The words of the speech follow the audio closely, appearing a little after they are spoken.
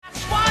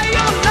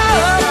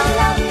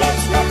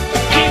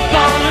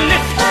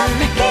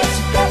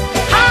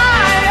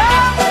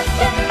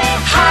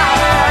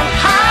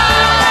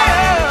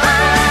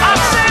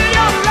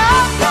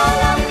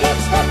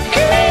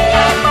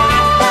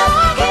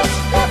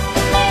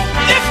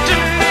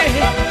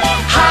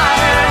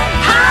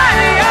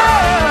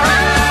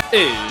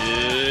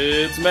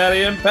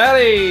Matty and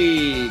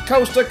Patty,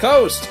 coast to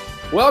coast.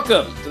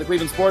 Welcome to the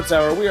Cleveland Sports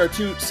Hour. We are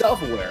two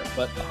self-aware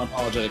but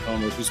unapologetic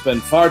homers who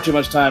spend far too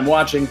much time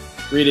watching,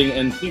 reading,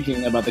 and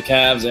thinking about the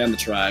Cavs and the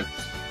Tribe.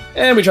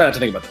 And we try not to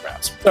think about the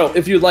Browns. So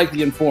if you'd like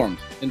the informed,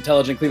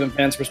 intelligent Cleveland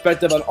fans'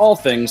 perspective on all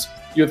things,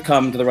 you have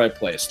come to the right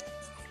place.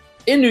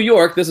 In New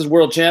York, this is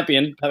world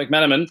champion Pat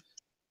McManaman.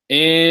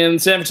 In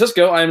San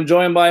Francisco, I am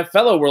joined by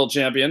fellow world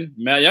champion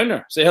Matt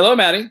Youngner. Say hello,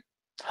 Matty.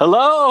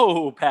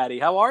 Hello, Patty.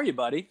 How are you,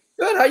 buddy?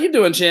 Good. How you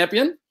doing,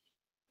 champion?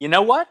 You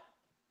know what?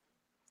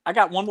 I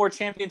got one more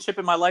championship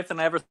in my life than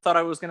I ever thought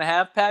I was going to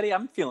have, Patty.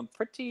 I'm feeling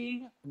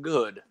pretty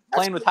good.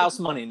 Playing with house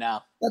money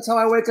now. That's how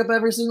I wake up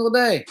every single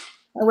day.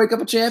 I wake up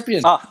a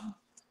champion.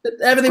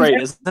 Everything's great,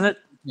 isn't it?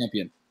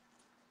 Champion.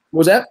 What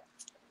was that?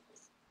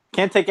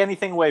 Can't take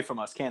anything away from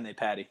us, can they,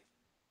 Patty?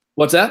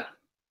 What's that?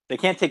 They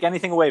can't take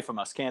anything away from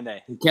us, can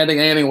they? You can't take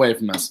anything away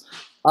from us.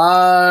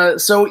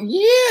 So,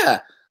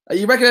 yeah.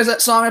 You recognize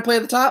that song I play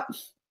at the top?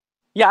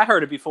 Yeah, I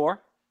heard it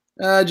before.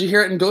 Did you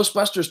hear it in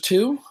Ghostbusters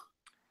 2?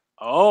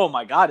 Oh,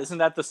 my God. Isn't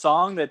that the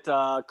song that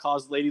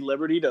caused Lady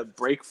Liberty to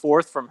break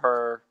forth from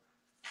her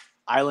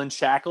island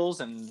shackles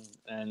and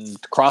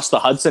cross the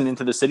Hudson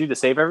into the city to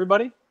save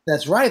everybody?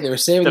 That's right. They were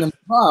saving them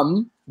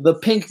from the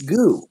pink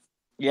goo.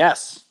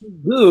 Yes.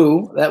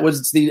 Goo, that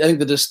was the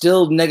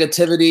distilled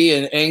negativity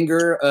and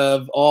anger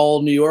of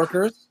all New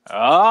Yorkers.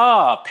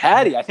 Oh,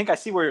 Patty, I think I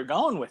see where you're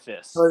going with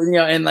this. So,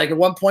 and like at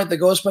one point the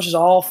Ghostbusters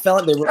all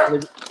fell. They were all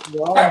in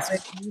the same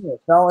team. They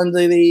fell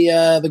into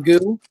the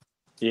goo.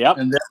 Yep.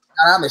 And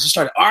they just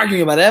started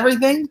arguing about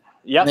everything.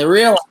 Yep. And they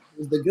realized it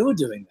was the goo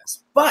doing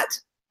this. But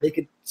they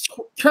could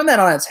turn that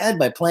on its head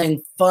by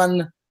playing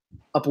fun,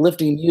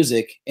 uplifting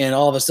music, and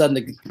all of a sudden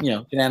it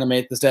can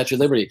animate the Statue of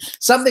Liberty.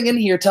 Something in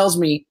here tells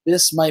me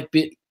this might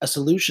be a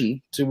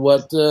solution to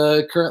what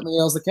currently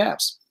ails the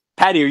Cavs.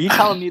 Patty, are you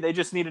telling me they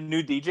just need a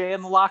new DJ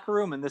in the locker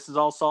room and this is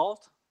all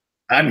solved?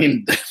 I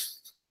mean,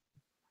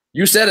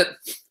 you said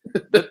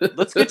it.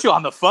 Let's get you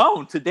on the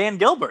phone to Dan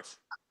Gilbert.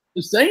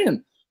 Just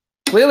saying.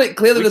 Clearly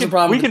there's a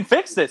problem. We can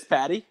fix this,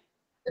 Patty.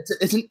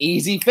 It's an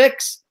easy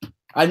fix.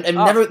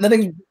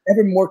 Nothing's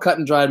ever more cut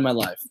and dried in my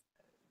life.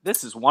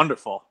 This is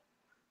wonderful.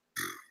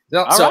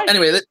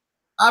 Anyway,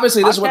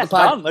 obviously this is what the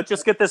podcast. Done. Let's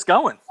just get this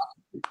going.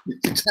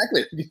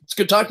 Exactly. It's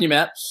good talking to you,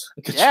 Matt.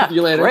 Yeah. See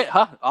you later. Great.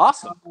 Huh?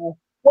 Awesome.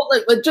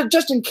 Well,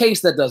 just in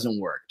case that doesn't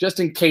work,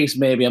 just in case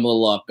maybe I'm a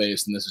little off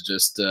base and this is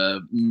just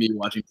me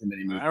watching too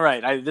many movies. All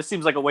right. This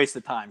seems like a waste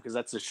of time because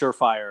that's a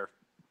surefire.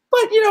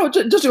 But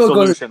just to go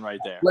solution right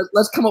there.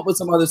 Let's come up with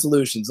some other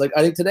solutions. Like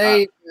I think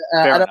today,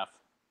 fair enough.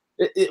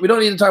 We don't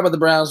need to talk about the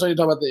Browns. We don't need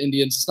to talk about the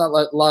Indians. It's not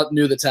a lot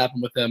new that's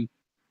happened with them.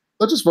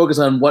 Let's just focus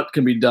on what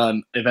can be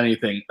done, if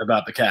anything,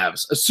 about the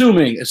Cavs,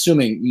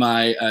 assuming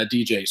my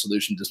DJ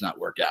solution does not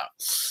work out.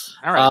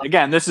 All right.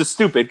 Again, this is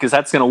stupid because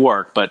that's going to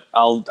work, but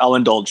I'll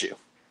indulge you.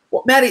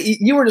 Well, Matty,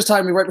 you were just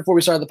talking to me right before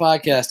we started the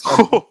podcast.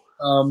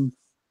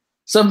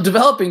 Some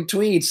developing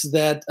tweets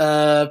that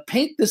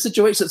paint the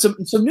situation.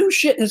 Some new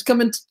shit has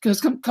come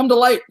to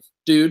light,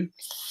 dude.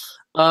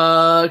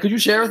 Could you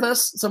share with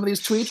us some of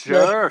these tweets?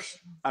 Sure,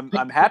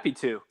 I'm happy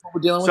to. What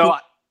we're dealing with. So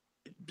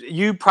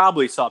you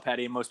probably saw,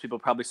 Patty, and most people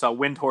probably saw.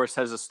 Windhorse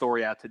has a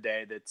story out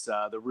today that's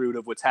the root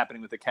of what's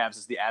happening with the Cavs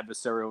is the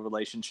adversarial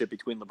relationship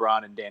between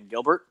LeBron and Dan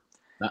Gilbert.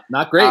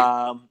 Not great.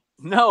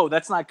 No,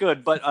 that's not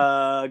good. But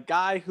a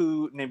guy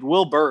named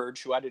Will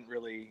Burge, who I didn't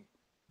really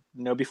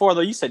know before,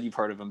 though you said you've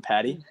heard of him,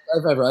 Patty.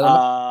 I've heard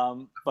of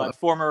him. But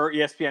former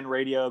ESPN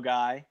radio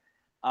guy,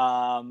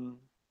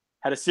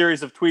 had a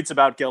series of tweets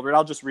about Gilbert.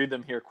 I'll just read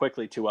them here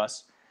quickly to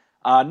us.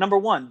 Number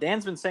one,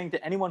 Dan's been saying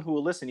to anyone who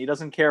will listen, he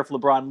doesn't care if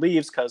LeBron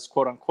leaves because,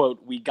 quote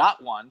unquote, we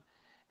got one.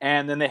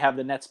 And then they have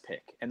the Nets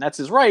pick. And that's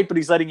his right, but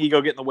he's letting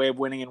ego get in the way of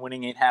winning, and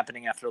winning ain't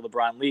happening after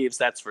LeBron leaves.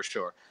 That's for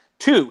sure.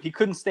 Two, he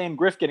couldn't stand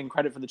Griff getting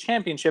credit for the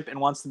championship and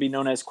wants to be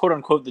known as, quote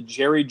unquote, the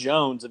Jerry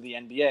Jones of the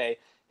NBA.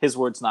 His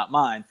words, not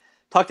mine.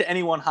 Talk to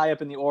anyone high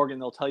up in the org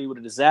and they'll tell you what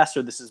a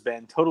disaster this has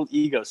been. Total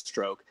ego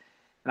stroke.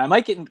 And I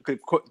might get in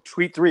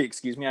tweet 3,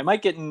 I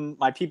might get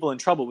my people in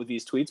trouble with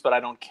these tweets, but I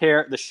don't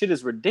care. The shit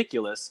is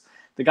ridiculous.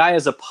 The guy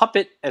is a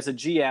puppet as a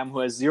GM who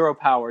has zero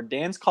power.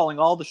 Dan's calling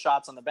all the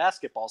shots on the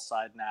basketball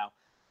side now.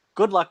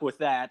 Good luck with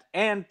that.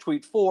 And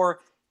tweet 4,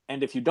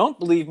 and if you don't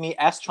believe me,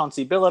 ask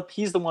Chauncey Billup.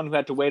 He's the one who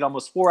had to wait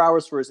almost 4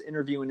 hours for his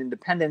interview in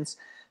Independence.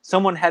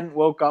 Someone hadn't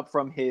woke up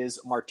from his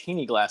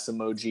martini glass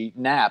emoji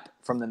nap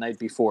from the night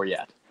before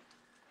yet.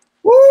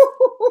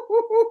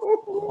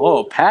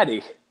 Oh,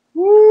 Patty.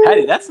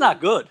 Patty, that's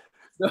not good.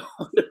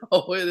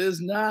 No, it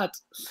is not.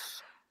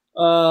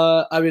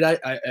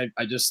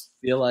 I just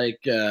feel like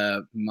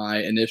my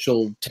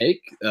initial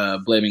take,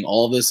 blaming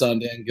all of this on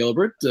Dan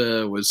Gilbert,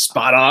 was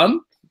spot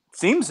on.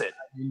 Seems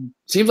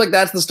like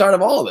that's the start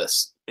of all of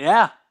this.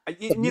 Yeah.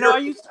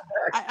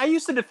 I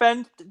used to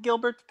defend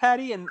Gilbert,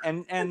 Patty,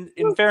 and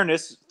in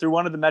fairness, through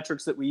one of the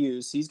metrics that we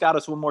use, he's got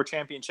us one more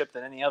championship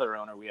than any other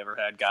owner we ever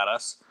had got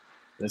us.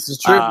 This is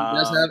true. He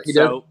does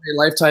have a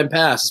lifetime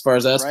pass as far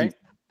as asking. Right?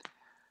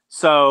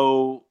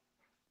 So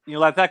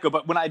let that go.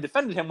 But when I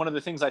defended him, one of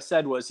the things I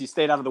said was he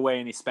stayed out of the way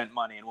and he spent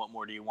money. And what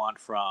more do you want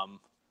from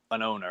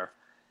an owner.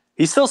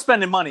 He's still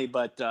spending money,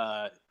 but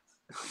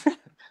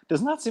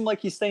does not seem like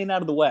he's staying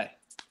out of the way.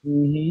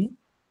 Mm-hmm.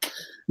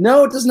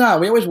 No, it does not.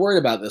 We always worried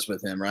about this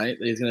with him, right?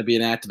 He's going to be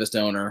an activist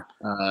owner.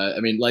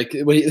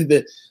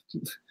 The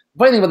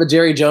funny thing about the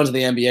Jerry Jones of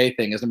the NBA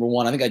thing is, number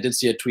one, I think I did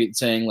see a tweet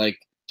saying,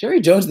 like, Jerry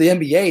Jones of the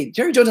NBA,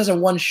 Jerry Jones hasn't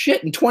won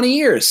shit in 20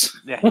 years.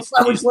 Yeah, he's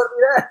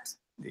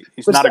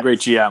not a great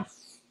GM.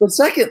 But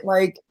second,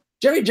 like,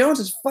 Jerry Jones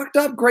has fucked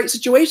up great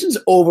situations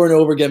over and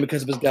over again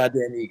because of his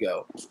goddamn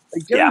ego.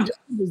 Like, Jones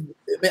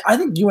I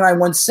think you and I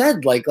once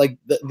said, like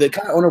the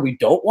kind of owner we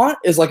don't want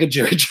is like a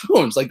Jerry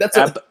Jones. Like, that's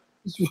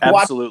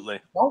absolutely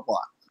don't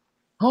want.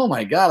 Oh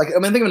my god! Like, I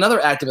mean, I think of another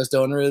activist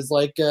owner is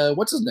like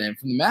what's his name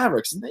from the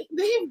Mavericks, and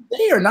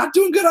they are not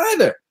doing good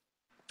either.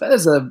 That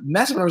is a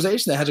massive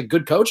organization that has a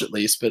good coach at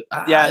least, but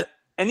yeah.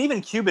 And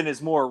even Cuban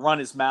is more run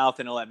his mouth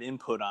and he'll have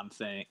input on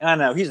things. I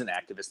know he's an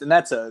activist, and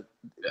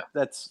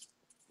that's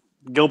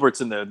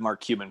Gilbert's in the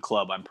Mark Cuban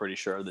club. I'm pretty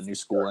sure the new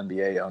school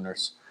NBA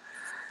owners.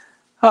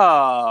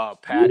 Oh,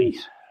 Patty.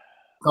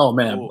 Oh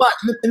man! Ooh. But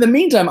in the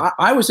meantime,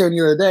 I was saying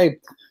the other day,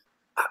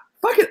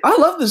 fuck it, I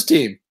love this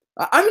team.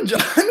 I'm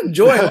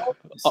enjoying.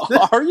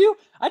 Are you?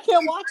 I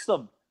can't watch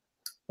them.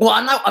 Well,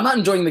 I'm not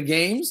enjoying the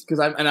games because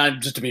I'm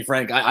just to be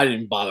frank, I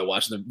didn't bother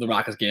watching the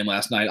Rockets game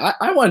last night.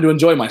 I wanted to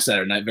enjoy my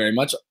Saturday night very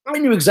much. I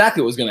knew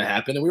exactly what was going to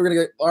happen, and we were going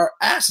to get our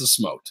asses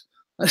smoked.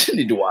 I didn't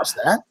need to watch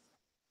that.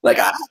 Like,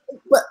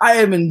 but I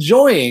am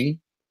enjoying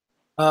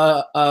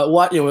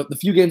the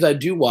few games I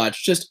do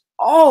watch, just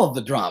all of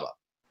the drama.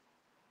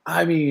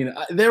 I mean,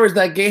 there was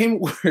that game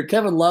where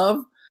Kevin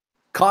Love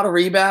caught a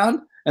rebound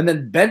and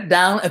then bent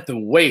down at the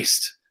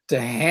waist to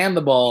hand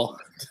the ball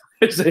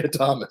to Isaiah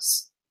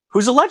Thomas.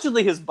 Who's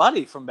allegedly his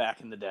buddy from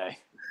back in the day.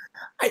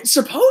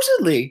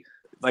 Supposedly.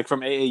 Like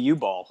from AAU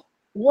ball.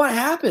 What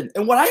happened?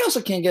 And what I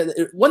also can't get,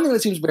 one thing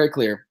that seems very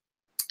clear.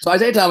 So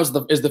Isaiah Thomas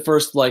is the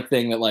first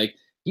thing that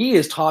he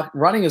is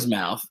running his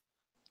mouth.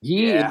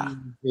 I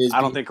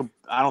don't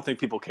think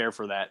people care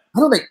for that.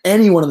 I don't think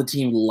anyone on the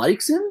team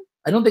likes him.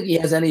 I don't think he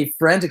has any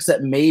friends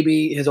except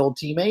maybe his old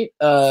teammate,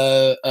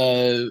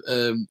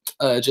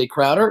 Jay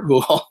Crowder,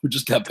 who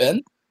just got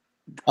bent.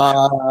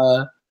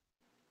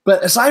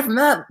 But aside from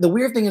that, the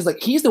weird thing is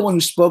he's the one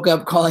who spoke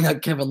up calling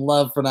out Kevin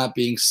Love for not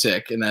being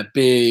sick in that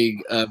big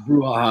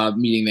brouhaha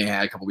meeting they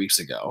had a couple weeks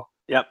ago.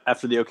 Yep,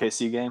 after the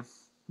OKC game.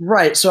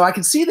 Right. So I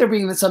can see there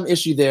being some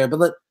issue there,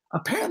 but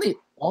apparently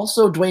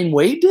also Dwayne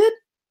Wade did.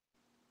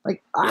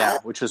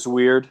 Which is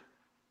weird.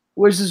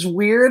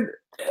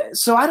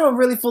 So I don't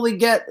really fully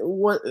get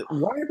why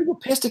are people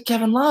pissed at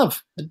Kevin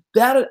Love?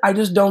 That I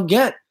just don't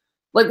get.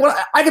 I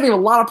can think of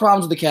a lot of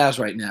problems with the Cavs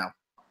right now.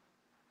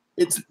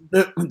 It's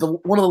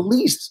one of the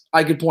least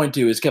I could point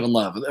to is Kevin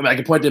Love. I mean, I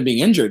could point to him being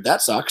injured.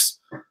 That sucks.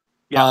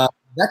 Yeah,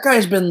 that guy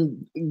has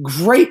been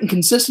great and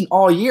consistent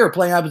all year,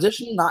 playing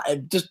opposition. Not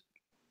just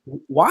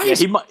why? Yeah,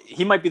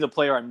 he might be the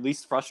player I'm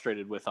least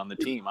frustrated with on the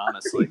team,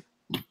 honestly.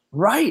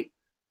 Right,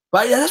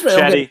 but that's what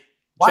Chetty.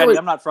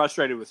 I'm not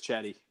frustrated with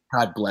Chetty.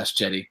 God bless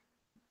Chetty.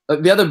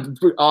 The other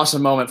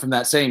awesome moment from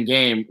that same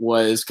game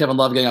was Kevin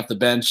Love getting off the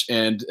bench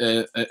and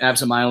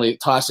absentmindedly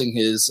tossing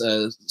his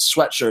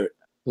sweatshirt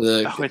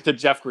into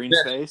Jeff Green's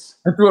face.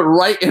 And threw it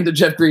right into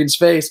Jeff Green's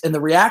face. And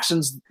the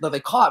reactions that they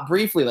caught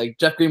briefly,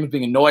 Jeff Green was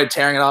being annoyed,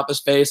 tearing it off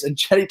his face, and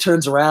Chetty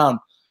turns around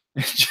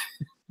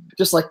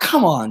just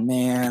come on,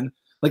 man.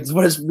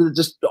 What is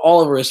just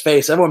all over his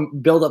face. Everyone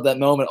built up that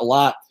moment a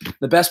lot.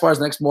 The best part is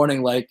the next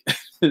morning,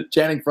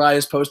 Channing Frye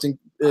is posting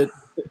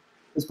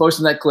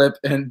that clip,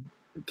 and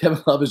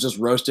Kevin Love is just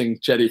roasting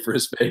Chetty for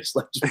his face.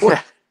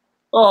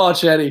 Oh,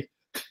 Chetty.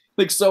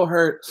 So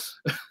hurt.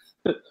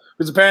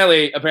 Because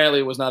apparently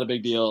it was not a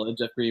big deal. And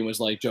Jeff Green was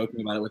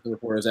joking about it with the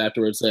reporters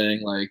afterwards,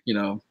 saying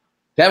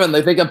Kevin,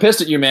 they think I'm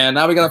pissed at you, man.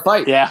 Now we got to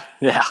fight. Yeah.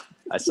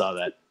 I saw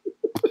that.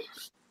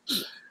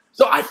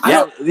 So I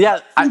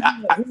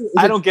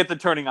don't get the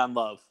turning on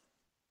Love.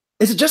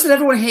 Is it just that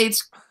everyone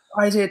hates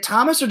Isaiah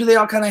Thomas, or do they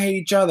all kind of hate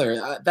each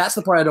other? That's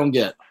the part I don't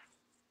get.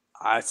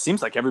 It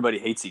seems like everybody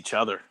hates each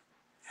other.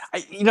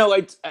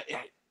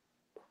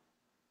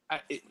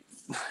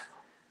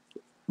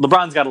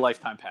 LeBron's got a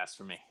lifetime pass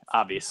for me,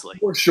 obviously.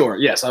 For sure.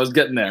 Yes, I was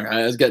getting there.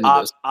 I was getting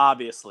to this.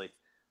 Obviously.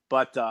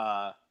 But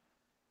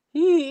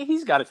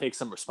he's got to take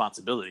some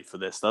responsibility for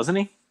this, doesn't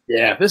he?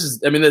 Yeah, this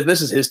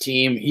is his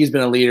team. He's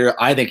been a leader.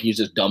 I think he's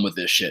just done with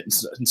this shit.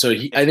 And so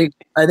I think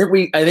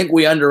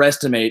we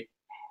underestimate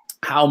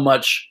how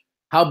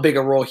big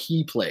a role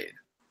he played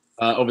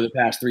over the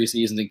past 3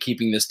 seasons in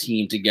keeping this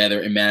team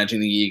together and managing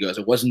the egos.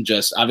 It wasn't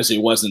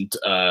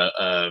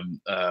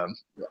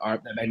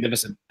our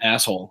magnificent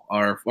asshole.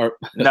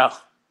 No,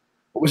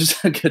 which is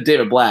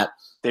David Blatt.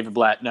 David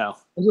Blatt. No,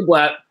 David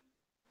Blatt.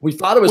 We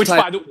thought it was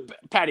time.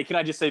 Patty, can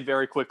I just say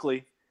very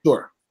quickly?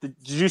 Sure. Did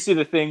you see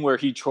the thing where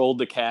he trolled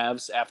the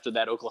Cavs after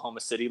that Oklahoma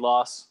City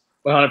loss?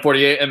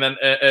 148, and then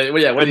I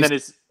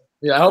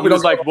hope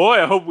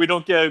I hope we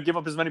don't give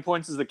up as many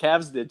points as the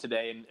Cavs did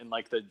today in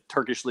the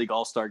Turkish League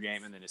All-Star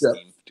game, and then his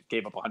team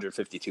gave up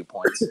 152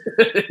 points.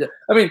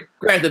 I mean,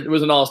 granted, it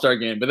was an All-Star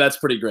game, but that's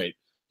pretty great.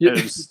 He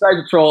tries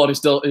to troll, and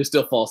he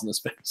still falls in the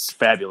space.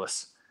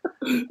 Fabulous.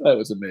 That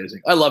was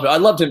amazing. I love it. I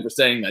loved him for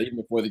saying that even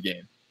before the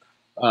game.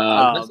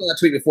 I saw that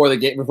tweet before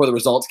the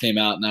results came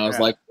out, and I was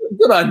like,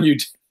 "Good on you,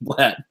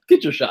 Vlad.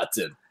 Get your shots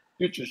in.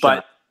 Get your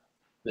shot."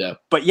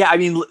 But yeah, I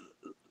mean,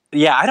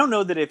 yeah, I don't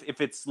know that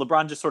if it's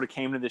LeBron just sort of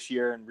came to this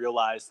year and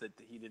realized that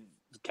the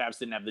Cavs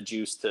didn't have the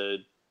juice to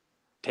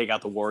take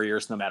out the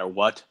Warriors no matter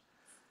what.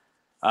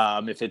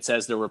 If it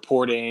says they're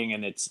reporting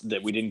and it's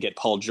that we didn't get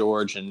Paul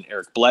George and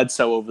Eric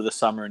Bledsoe over the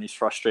summer and he's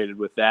frustrated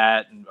with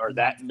that, or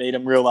that made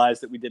him realize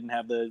that we didn't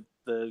have the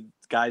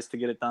guys to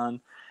get it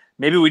done.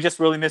 Maybe we just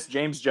really missed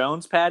James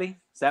Jones, Patty.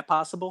 Is that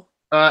possible?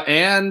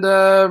 And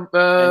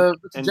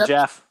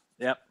Jeff.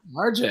 Yep.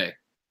 RJ.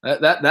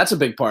 That's a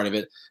big part of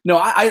it. No,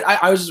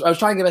 I was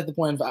trying to get at the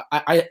point.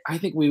 I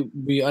think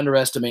we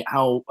underestimate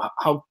how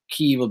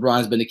key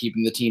LeBron's been to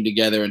keeping the team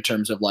together in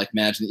terms of like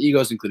managing the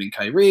egos, including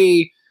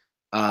Kyrie.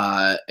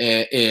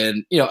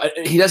 And you know,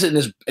 he does it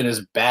in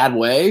his bad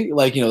way.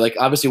 Like, you know, like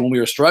obviously when we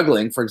were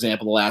struggling, for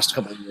example, the last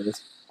couple of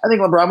years, I think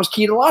LeBron was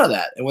key to a lot of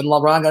that. And when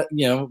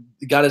LeBron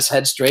got his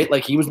head straight,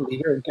 like he was the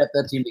leader and kept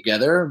that team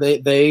together,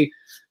 they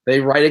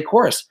righted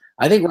course.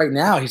 I think right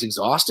now he's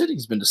exhausted.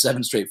 He's been to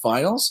 7 straight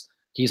finals.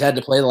 He's had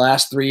to play the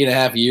last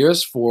 3.5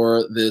 years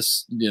for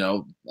this,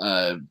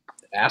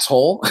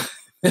 asshole.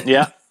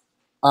 Yeah.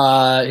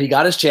 He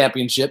got his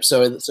championship,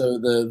 so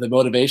the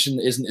motivation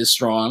isn't as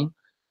strong.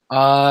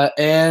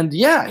 And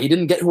yeah, he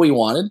didn't get who he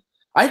wanted.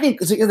 I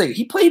think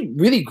he played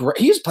really great.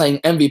 He was playing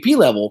MVP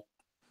level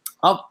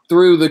up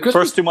through the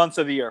Christmas. First 2 months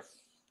of the year.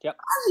 Yep.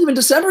 Even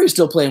December, he's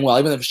still playing well.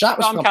 Even if the shot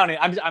was. No, I'm counting.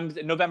 I'm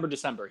November,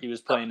 December. He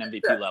was playing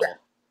MVP level.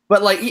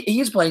 But like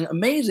he's playing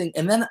amazing,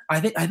 and then I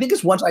think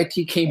it's once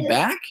IT came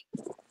back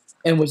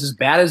and was as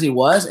bad as he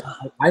was.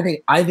 I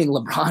think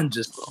LeBron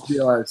just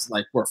realized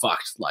like we're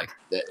fucked. Like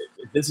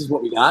this is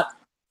what we got.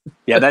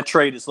 Yeah, that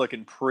trade is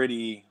looking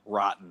pretty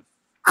rotten.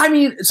 I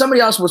mean,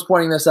 somebody else was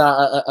pointing this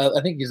out.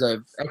 I think he's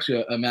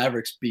actually a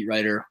Mavericks beat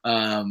writer.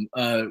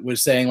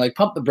 Was saying like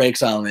pump the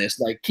brakes on this.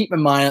 Like keep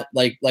in mind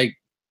like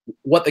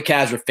what the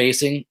Cavs were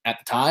facing at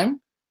the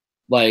time.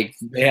 Like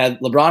they had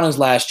LeBron his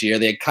last year.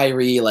 They had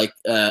Kyrie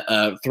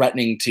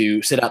threatening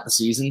to sit out the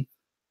season,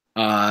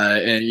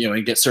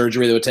 and get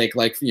surgery that would take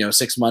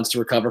 6 months to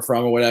recover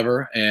from or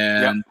whatever.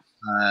 And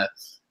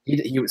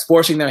he was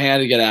forcing their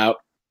hand to get out.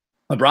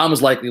 LeBron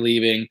was likely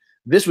leaving.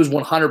 This was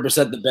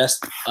 100% the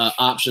best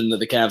option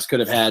that the Cavs could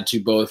have had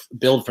to both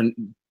build for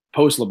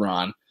post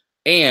LeBron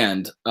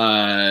and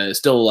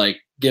still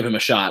give him a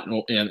shot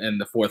in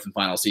the fourth and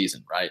final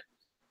season, right?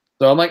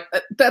 So I'm like,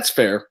 that's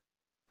fair.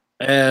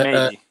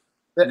 Maybe.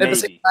 At the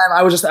same time,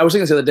 I was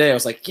thinking this the other day. I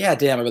was like, yeah,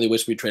 damn, I really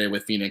wish we traded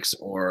with Phoenix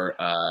or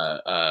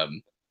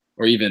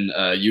even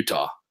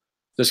Utah.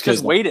 Just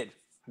because waited.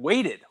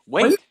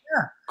 Yeah.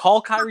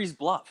 Call Kyrie's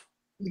bluff.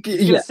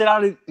 He's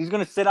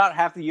gonna sit out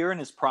half the year in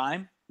his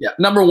prime. Yeah,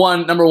 number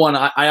one.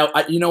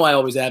 I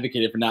always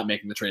advocated for not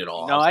making the trade at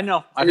all. No, I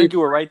know. I think you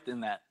were right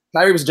in that.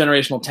 Kyrie was a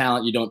generational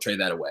talent. You don't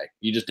trade that away.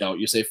 You just don't.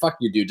 You say, fuck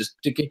you, dude.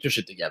 Just get your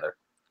shit together.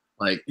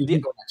 You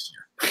can go next year.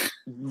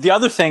 The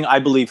other thing I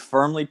believe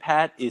firmly,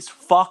 Pat, is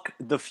fuck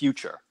the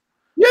future.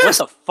 Yes.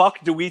 What the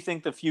fuck do we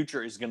think the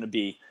future is going to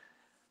be?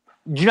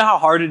 Do you know how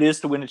hard it is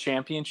to win a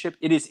championship?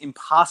 It is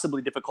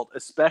impossibly difficult,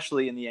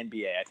 especially in the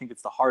NBA. I think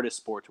it's the hardest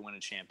sport to win a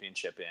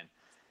championship in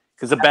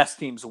because the best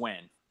teams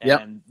win.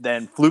 And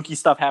then fluky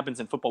stuff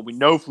happens in football. We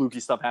know fluky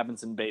stuff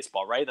happens in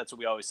baseball, right? That's what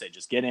we always say.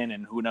 Just get in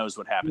and who knows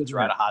what happens. You're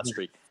on a hot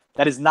streak.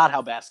 That is not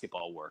how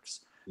basketball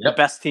works. The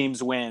best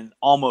teams win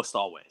almost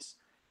always.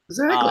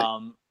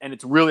 Exactly. And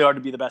it's really hard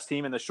to be the best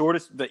team. And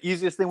the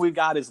easiest thing we've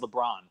got is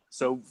LeBron.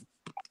 So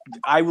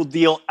I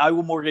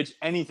will mortgage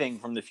anything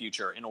from the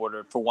future in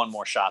order for one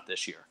more shot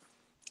this year.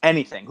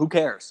 Anything. Who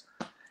cares?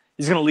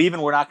 He's going to leave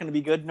and we're not going to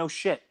be good? No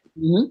shit.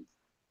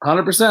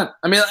 100%.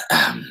 I mean,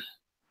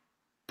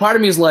 part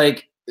of me is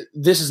like,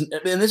 this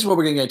is what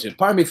we're going to get to.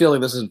 Part of me feels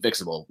like this isn't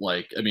fixable.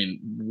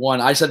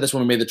 I said this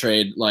when we made the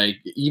trade,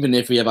 even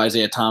if we have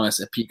Isaiah Thomas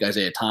at peak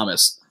Isaiah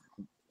Thomas,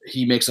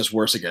 he makes us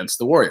worse against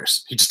the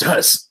Warriors. He just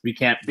does. We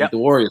can't beat the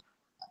Warriors.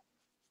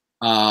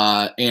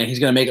 And he's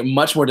going to make it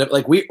much more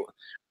difficult.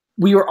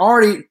 We were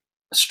already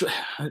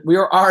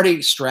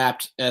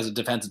strapped as a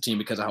defensive team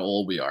because of how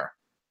old we are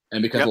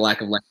and because of the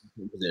lack of length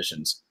in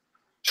positions.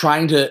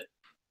 Trying to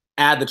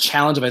add the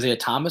challenge of Isaiah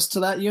Thomas to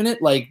that unit,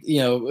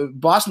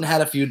 Boston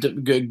had a few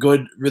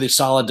good, really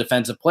solid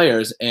defensive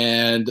players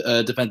and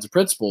defensive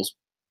principles,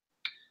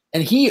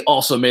 and he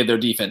also made their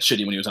defense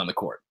shitty when he was on the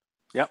court.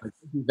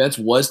 Defense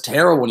was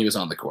terrible when he was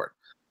on the court,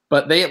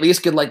 but they at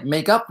least could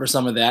make up for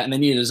some of that, and they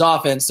needed his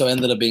offense, so it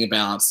ended up being a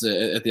balance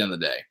at the end of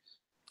the day.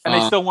 And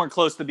they still weren't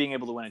close to being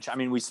able to win it. I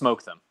mean, we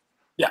smoked them.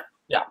 Yeah,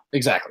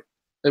 exactly.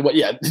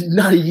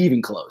 Not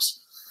even close.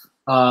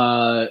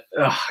 God,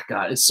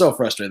 it's so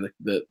frustrating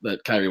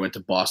that Kyrie went to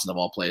Boston of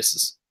all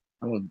places.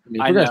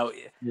 I know.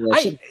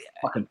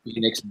 Fucking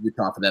Phoenix and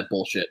Utah for that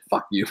bullshit.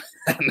 Fuck you.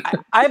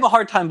 I have a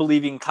hard time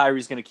believing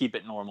Kyrie's going to keep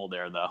it normal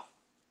there, though.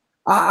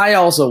 I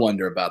also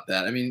wonder about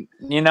that. I mean,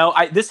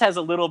 this has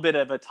a little bit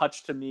of a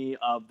touch to me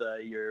of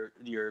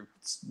you're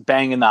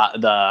banging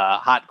the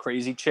hot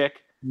crazy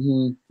chick,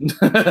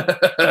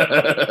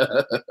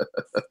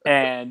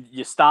 and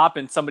you stop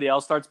and somebody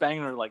else starts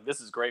banging her like, this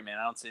is great, man.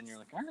 I don't see, and you're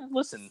like,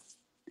 listen,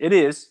 it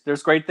is.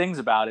 There's great things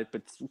about it,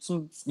 but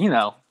you're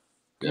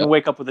gonna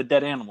wake up with a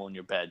dead animal in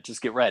your bed.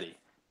 Just get ready.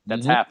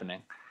 That's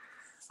happening.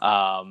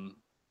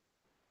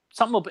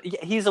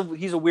 He's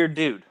a weird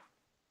dude.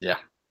 Yeah.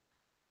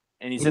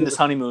 And he's in this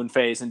honeymoon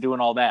phase and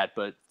doing all that,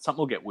 but something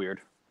will get weird.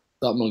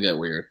 Something will get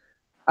weird.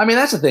 I mean,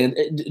 that's the thing.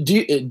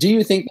 Do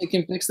you think they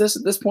can fix this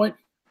at this point?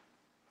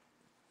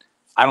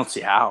 I don't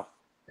see how.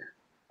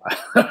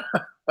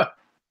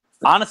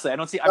 Honestly, I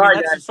don't see. I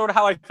mean, that's sort of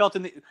how I felt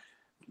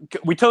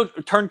we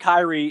turned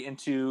Kyrie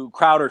into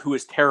Crowder, who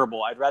is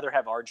terrible. I'd rather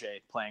have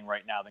RJ playing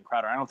right now than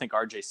Crowder. I don't think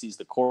RJ sees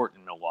the court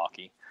in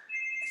Milwaukee.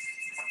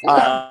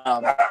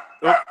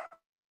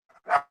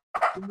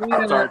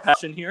 Sorry,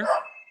 passion here,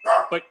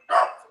 but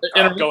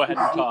go ahead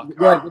and talk.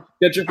 Go ahead,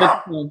 get your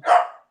 50.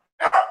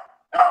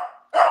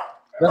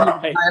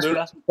 Hey,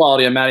 Luna.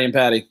 Quality of Matty and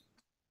Patty.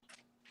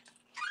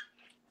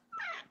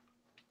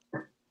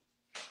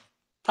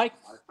 Hi.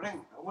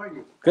 How are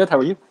you? Good. How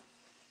are you?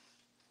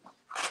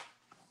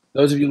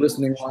 Those of you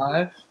listening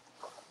live,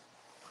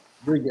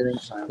 you're getting a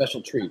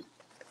special treat.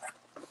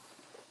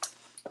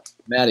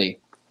 Matty,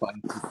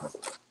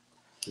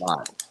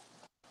 live.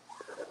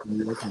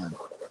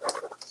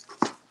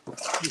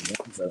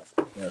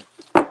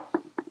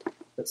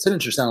 That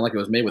signature sounded like it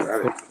was made with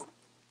a foot.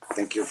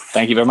 Thank you.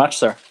 Thank you very much,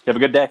 sir. You have a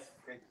good day.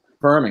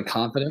 Firm and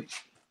confident.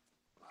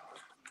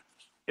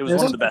 It was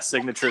one of the best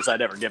signatures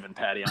I'd ever given,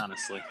 Patty,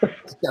 honestly.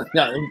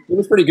 Yeah, it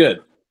was pretty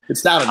good. It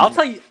sounded. I'll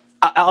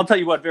tell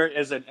you what.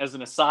 As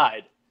an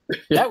aside,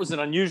 that was an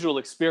unusual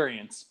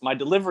experience. My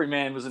delivery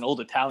man was an old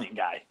Italian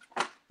guy.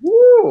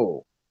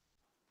 Woo!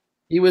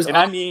 He was, and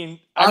I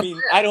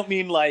don't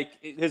mean like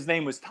his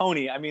name was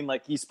Tony. I mean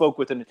like he spoke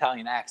with an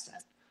Italian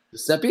accent.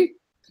 Giuseppe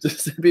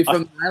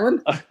from the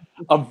island.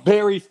 A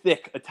very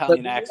thick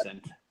Italian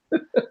accent.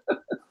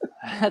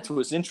 That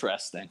was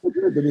interesting.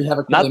 Did he have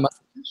a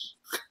mustache?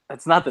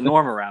 That's not the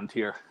norm around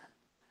here.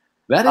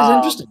 That is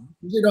interesting.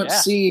 You don't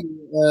see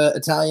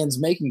Italians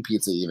making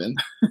pizza even.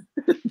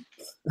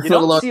 You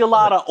don't see a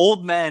lot of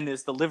old men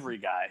as delivery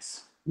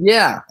guys.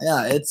 Yeah.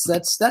 That's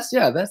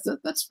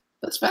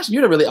fascinating. You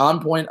had a really on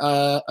point,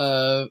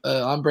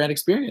 on brand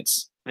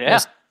experience. Yeah.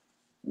 Yes.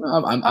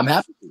 I'm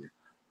happy for you.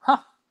 Huh.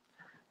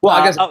 Well,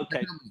 I guess.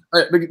 Okay.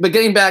 All right, but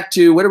getting back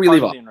to where do we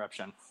leave off? The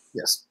interruption.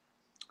 Yes.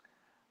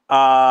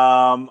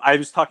 I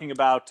was talking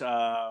about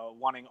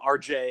wanting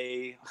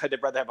RJ. I'd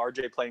rather have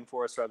RJ playing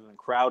for us rather than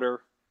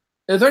Crowder.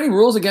 Are there any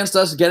rules against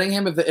us getting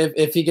him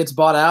if he gets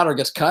bought out or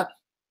gets cut?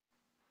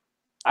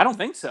 I don't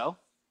think so.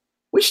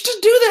 We should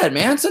just do that,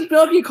 man. Send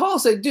Bill a call.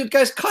 Say, dude,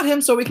 guys, cut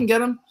him so we can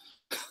get him.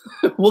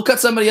 We'll cut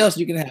somebody else.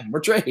 You can have him.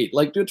 Or trade.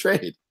 Do a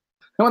trade.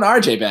 I want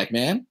RJ back,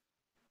 man.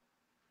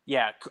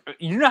 Yeah.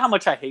 You know how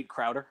much I hate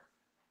Crowder?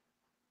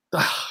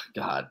 Oh,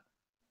 God.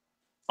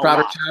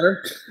 Crowder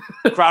chowder?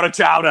 Crowder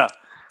chowder.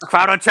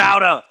 Crowder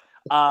chowder.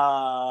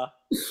 I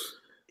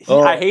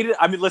hate it.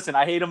 I mean, listen,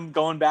 I hate him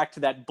going back to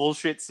that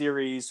bullshit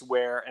series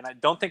where, and I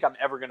don't think I'm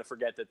ever going to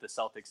forget that the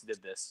Celtics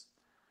did this.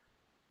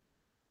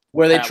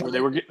 Where they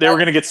were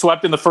going to get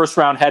swept in the first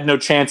round, had no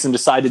chance, and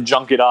decided to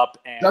junk it up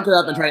and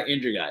try to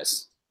injure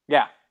guys.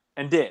 Yeah,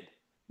 and did.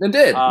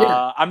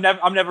 Yeah. I'm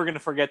never going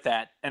to forget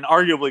that, and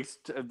arguably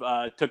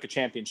took a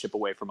championship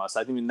away from us.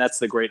 I think that's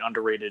the great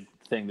underrated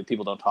thing that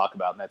people don't talk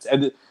about.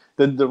 And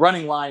the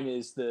running line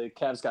is the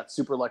Cavs got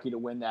super lucky to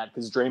win that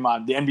because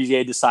Draymond, the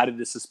NBA decided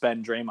to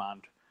suspend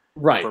Draymond.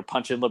 Right. For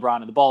punching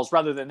LeBron in the balls,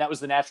 rather than that was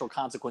the natural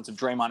consequence of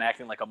Draymond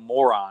acting like a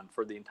moron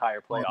for the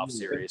entire playoff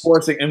series.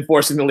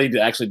 Enforcing the league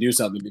to actually do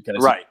something because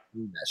right.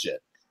 That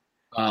shit.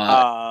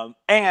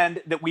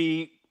 And that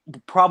we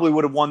probably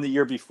would have won the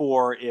year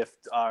before if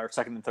our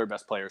second and third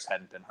best players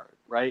hadn't been hurt,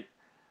 right?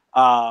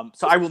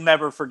 So I will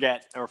never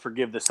forget or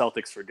forgive the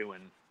Celtics for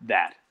doing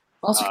that.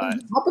 Also,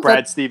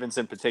 Brad Stevens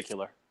in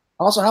particular.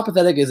 Also, how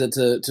pathetic is it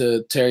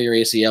to tear your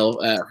ACL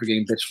for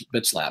getting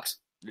bitch slapped?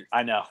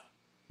 I know.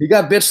 He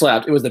got bitch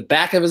slapped. It was the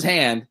back of his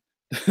hand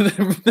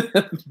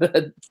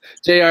that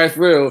JR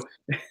threw.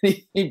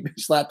 He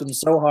bitch slapped him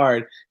so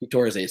hard he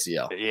tore his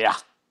ACL. Yeah,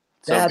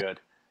 so good.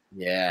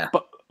 Yeah,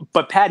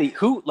 but Patty,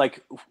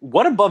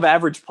 what above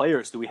average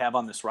players do we have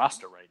on this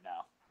roster right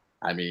now?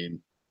 I mean,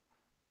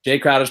 Jay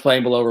Crowder's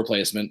playing below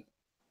replacement.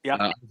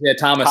 Yeah,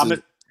 Thomas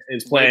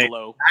is playing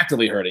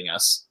actively hurting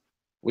us.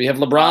 We have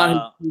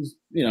LeBron, who's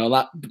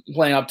not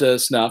playing up to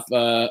snuff,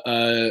 up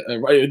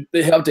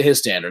to his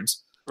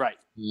standards. Right.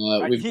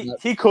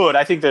 He could.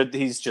 I think that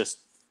he's just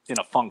in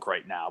a funk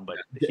right now, but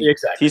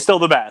exactly. He's still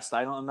the best.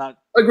 I'm not.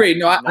 Agreed.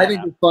 No, I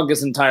think the funk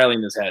is entirely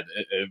in his head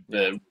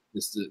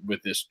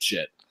with this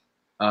shit.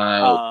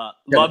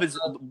 Love is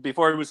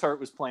before he was hurt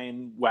was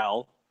playing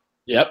well.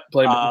 Yep.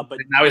 But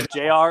now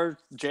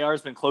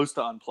JR's been close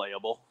to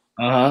unplayable.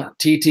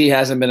 TT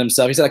hasn't been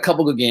himself. He's had a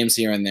couple good games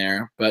here and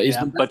there, but he's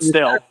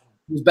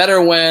He was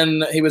better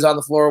when he was on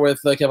the floor with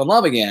Kevin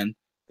Love again.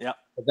 Yeah.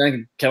 But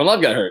then Kevin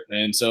Love got hurt,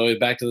 and so he's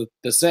back to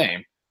the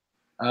same.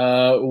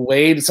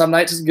 Wade some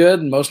nights is good,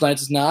 and most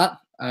nights is not.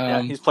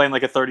 Yeah, he's playing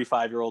like a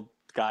 35-year-old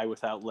guy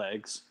without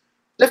legs.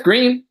 Jeff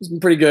Green has been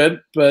pretty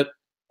good, but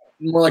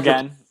more like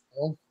again.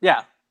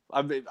 Yeah,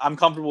 I'm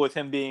comfortable with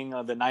him being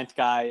the 9th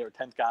guy or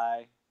 10th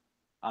guy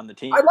on the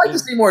team. I'd like to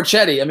see more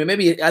Chetty. I mean,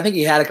 I think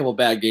he had a couple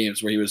bad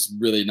games where he was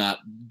really not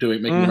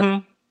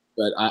making.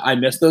 But I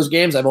miss those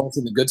games. I've only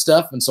seen the good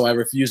stuff, and so I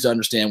refuse to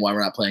understand why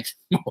we're not playing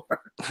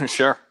more.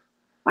 Sure.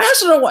 I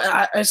also don't know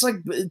why. It's like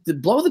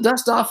blow the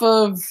dust off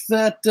of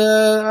that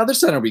other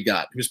center we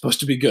got, who's supposed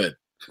to be good.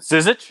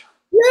 Zizic?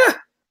 Yeah.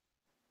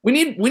 We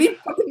need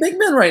fucking big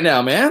men right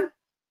now, man.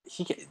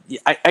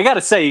 I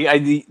gotta say,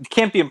 you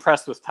can't be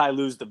impressed with Ty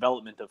Lue's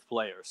development of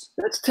players.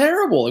 That's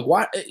terrible. Like,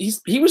 why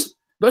he was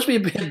supposed to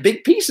be a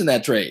big piece in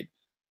that trade.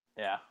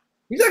 Yeah,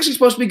 he's actually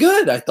supposed to be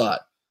good. I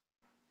thought.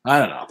 I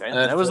don't know.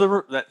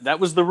 That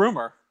was the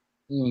rumor.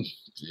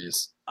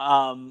 Jeez.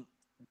 How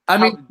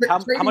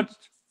much?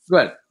 Go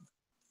ahead.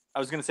 I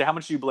was gonna say, how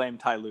much do you blame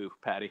Ty Lue,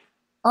 Patty?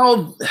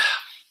 Oh,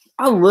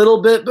 a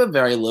little bit, but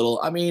very little.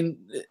 I mean.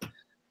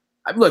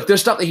 Look, there's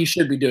stuff that he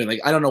should be doing.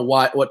 Like, I don't know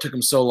what took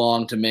him so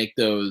long to make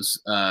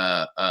those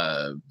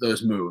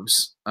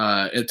moves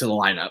into the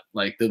lineup.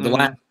 Like the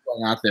lineups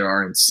going out there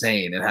are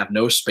insane and have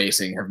no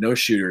spacing, have no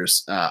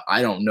shooters.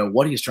 I don't know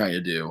what he's trying to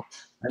do.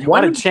 And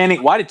why did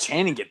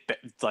Channing get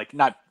like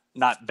not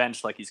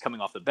benched like he's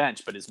coming off the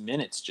bench, but his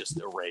minutes just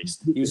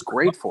erased? He was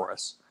great for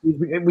us.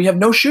 We have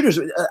no shooters.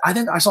 I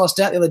think I saw a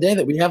stat the other day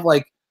that we have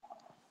like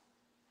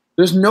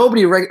there's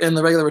nobody in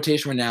the regular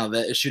rotation right now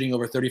that is shooting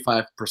over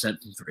 35% from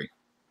three.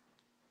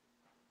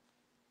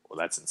 Well,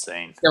 that's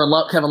insane.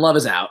 Kevin Love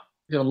is out.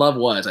 Kevin Love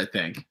was, I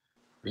think.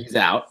 He's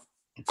out.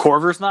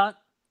 Korver's not?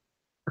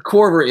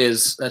 Korver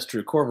is. That's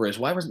true. Korver is.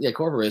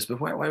 Korver is.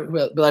 But why,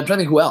 but I'm trying to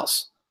think who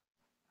else.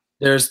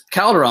 There's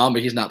Calderon,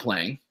 but he's not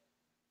playing.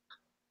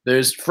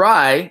 There's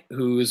Fry,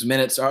 whose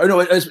minutes are –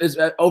 no, it's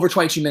over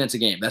 22 minutes a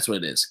game. That's what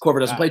it is.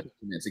 Korver doesn't play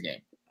 22 minutes a game.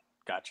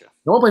 Gotcha.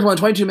 No one plays more than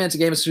 22 minutes a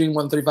game and shooting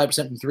more than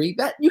 35% from three.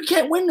 You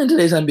can't win in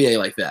today's NBA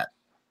like that.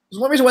 There's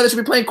one reason why they should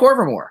be playing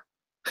Korver more.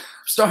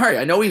 Sorry,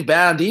 I know he's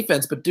bad on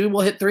defense, but dude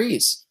will hit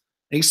threes.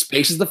 And he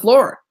spaces the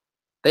floor.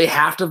 They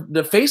have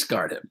to face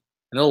guard him,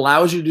 and it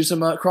allows you to do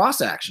some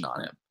cross action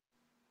on him.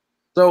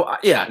 So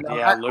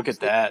look at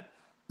that.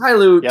 Ty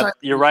Lue. Yep,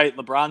 you're right.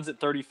 LeBron's at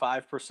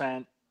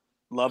 35%.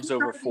 Love's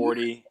over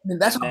 40. I mean,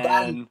 that's not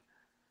bad.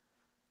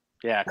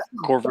 Yeah,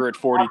 Korver at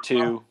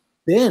 42.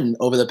 Been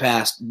over the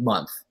past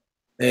month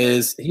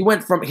is he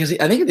went from because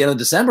I think at the end of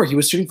December he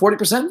was shooting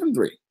 40% from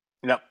three.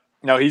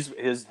 No, his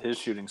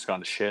shooting's gone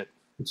to shit.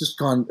 It's just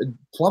gone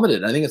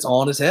plummeted. I think it's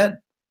all in his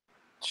head.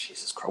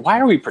 Jesus Christ. Why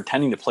are we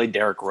pretending to play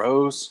Derrick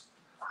Rose?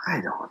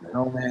 I don't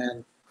know,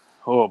 man.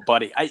 Oh,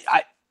 buddy.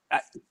 I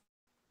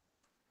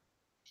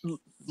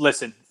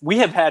listen, we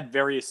have had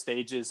various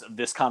stages of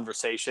this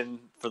conversation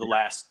for the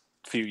last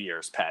few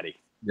years, Patty.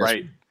 Yes.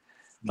 Right?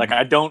 Like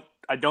I don't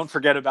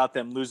forget about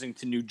them losing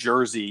to New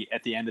Jersey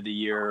at the end of the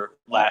year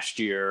last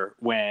year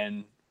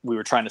when we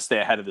were trying to stay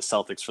ahead of the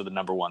Celtics for the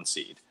number 1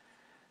 seed.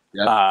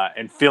 Yep.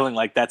 And feeling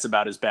like that's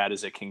about as bad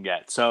as it can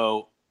get.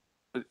 So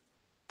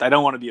I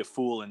don't want to be a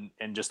fool and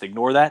just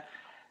ignore that.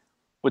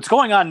 What's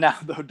going on now,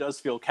 though, does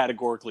feel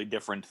categorically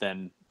different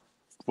than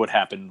what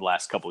happened the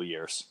last couple of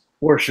years.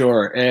 For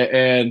sure.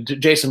 And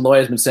Jason Loy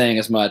has been saying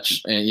as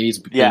much, and he's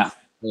been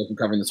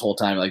covering this whole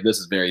time. Like, this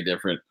is very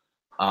different.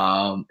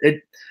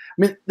 The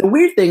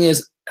weird thing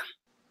is,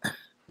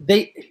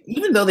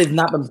 even though they've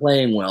not been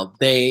playing well,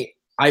 they've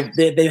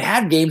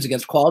had games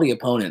against quality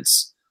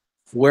opponents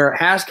where it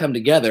has come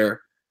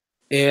together,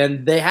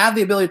 and they have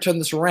the ability to turn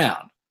this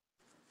around.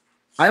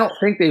 I don't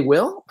think they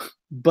will,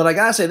 but I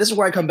gotta say, this is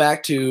where I come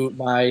back to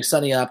my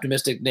sunny,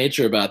 optimistic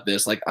nature about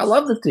this. Like, I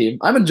love this team.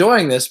 I'm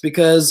enjoying this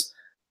because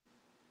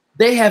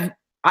they have.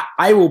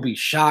 I will be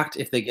shocked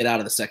if they get out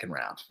of the second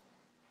round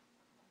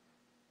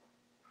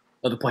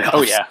of the playoffs.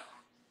 Oh yeah,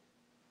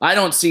 I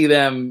don't see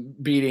them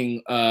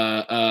beating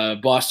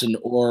Boston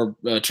or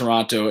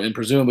Toronto, and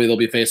presumably they'll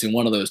be facing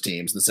one of those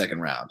teams in the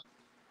second round.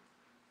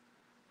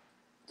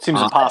 Seems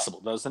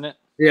impossible, doesn't it?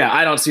 Yeah,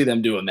 I don't see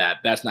them doing that.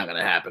 That's not going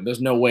to happen. There's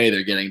no way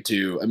they're getting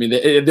to – I mean,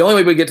 the only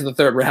way we get to the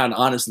third round,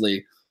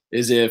 honestly,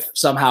 is if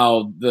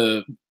somehow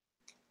the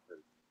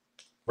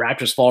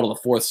Raptors fall to the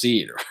 4th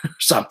seed or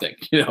something,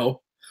 you know?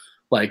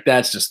 Like,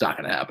 that's just not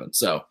going to happen.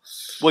 So,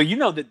 well, you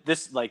know that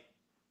this, like,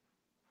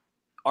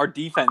 our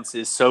defense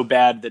is so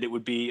bad that it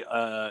would be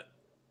an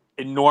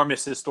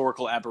enormous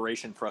historical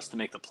aberration for us to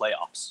make the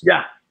playoffs.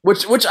 Yeah.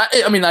 Which is what is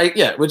going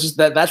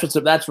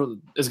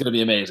to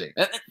be amazing.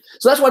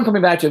 So that's what I'm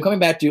coming back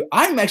to.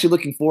 I'm actually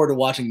looking forward to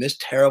watching this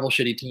terrible,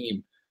 shitty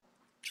team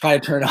try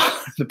to turn on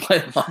the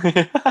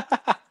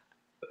playoffs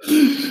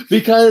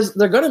because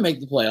they're going to make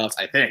the playoffs.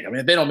 I think. I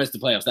mean, if they don't miss the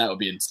playoffs, that would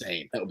be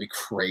insane. That would be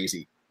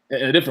crazy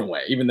in a different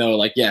way. Even though,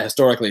 like, yeah,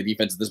 historically,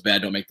 defenses this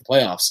bad don't make the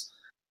playoffs.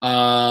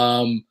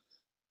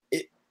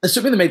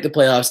 assuming they make the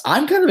playoffs,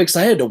 I'm kind of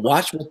excited to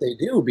watch what they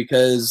do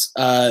because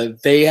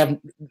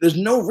there's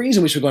no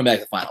reason we should be going back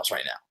to the finals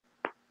right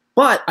now.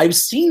 But I've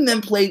seen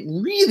them play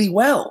really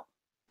well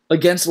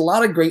against a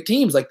lot of great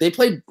teams. Like they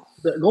played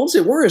the Golden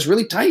State Warriors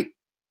really tight.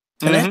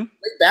 And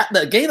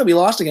that game that we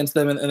lost against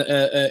them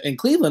in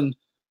Cleveland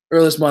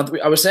earlier this month,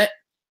 I was saying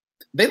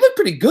they look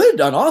pretty good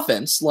on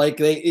offense. Like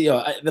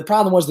the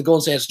problem was the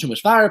Golden State has too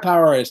much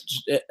firepower.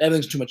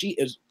 Everything's too much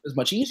is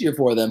much easier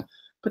for them.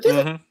 But they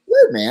look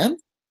good, man.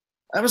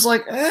 I was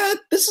like,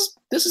 this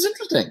is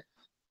interesting.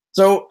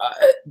 So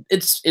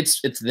it's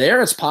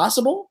there. It's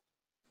possible.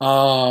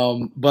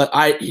 But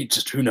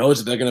who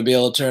knows if they're going to be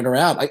able to turn it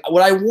around.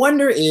 What I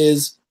wonder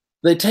is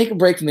they take a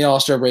break from the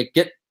All-Star break,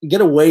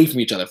 get away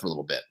from each other for a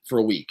little bit, for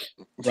a week.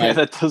 Right? Yeah,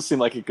 that does seem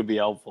like it could be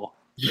helpful.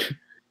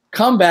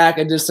 Come back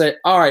and just say,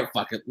 all right,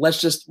 fuck it.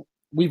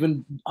 We've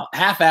been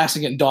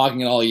half-assing it and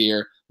dogging it all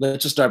year.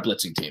 Let's just start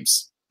blitzing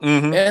teams.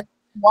 And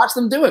watch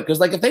them do it. Because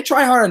if they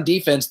try hard on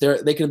defense,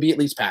 they can be at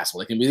least passable.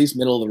 They can be at least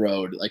middle of the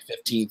road, like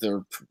 15th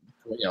or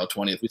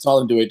 20th. We saw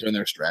them do it during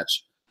their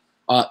stretch.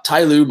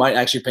 Ty Lue might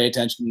actually pay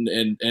attention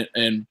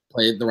and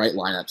play the right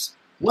lineups.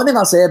 One thing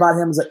I'll say about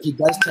him is that he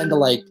does tend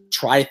to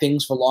try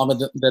things for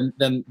longer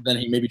than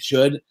he maybe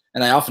should,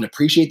 and I often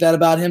appreciate that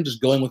about him,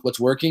 just going with what's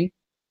working,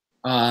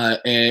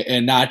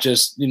 and not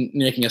just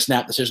making a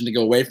snap decision to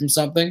go away from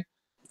something.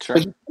 Sure.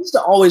 But he tends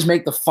to always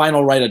make the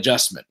final right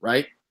adjustment,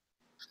 right?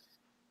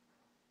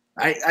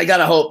 I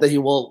gotta hope that he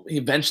will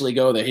eventually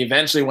go there. He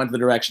eventually went the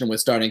direction with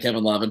starting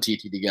Kevin Love and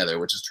TT together,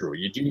 which is true.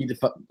 You do need to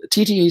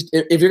TT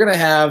if you're gonna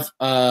have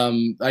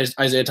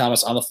Isaiah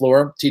Thomas on the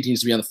floor. TT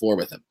needs to be on the floor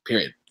with him.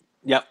 Period.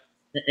 Yep.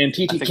 And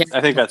TT I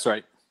think that's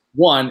right.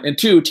 One and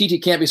two,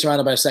 TT can't be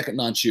surrounded by a second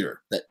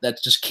non-shooter.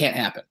 That just can't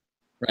happen,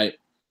 right?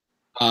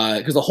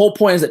 Because the whole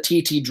point is that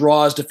TT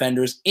draws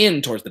defenders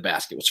in towards the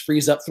basket, which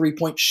frees up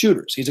 3-point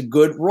shooters. He's a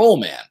good role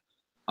man,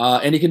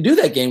 and he can do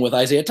that game with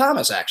Isaiah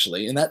Thomas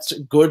actually, and that's a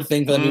good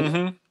thing for them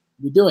to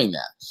be doing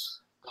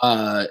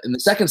that. In the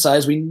second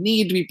side, we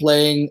need to be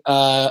playing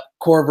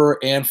Korver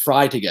and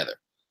Fry together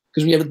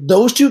because when you have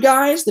those two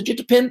guys that you have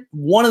to pin,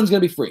 one of them's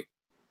going to be free.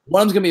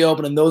 One of them's going to be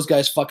open, and those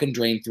guys fucking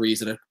drain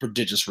threes at a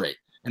prodigious rate.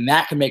 And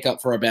that can make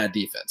up for our bad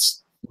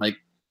defense.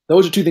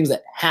 Those are two things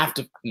that have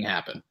to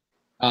happen.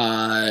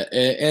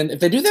 And if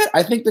they do that,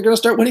 I think they're going to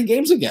start winning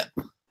games again.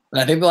 And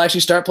I think they'll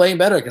actually start playing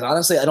better because,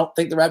 honestly, I don't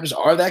think the Raptors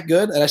are that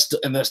good, and I still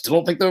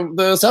don't think the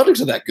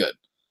Celtics are that good.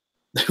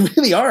 They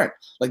really aren't.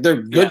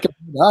 They're good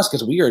compared to us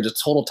because we are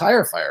just total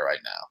tire fire right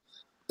now.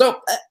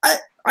 So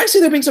I see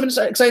there being some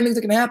exciting things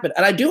that can happen.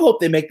 And I do hope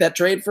they make that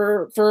trade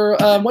for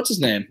what's his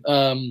name?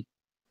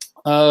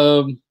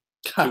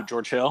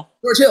 George Hill.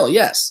 George Hill,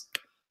 yes.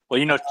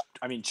 Well,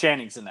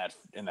 Channing's in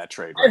that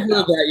trade. I've heard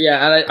that,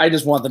 yeah, and I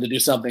just want them to do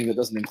something that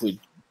doesn't include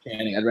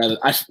Channing. I'd rather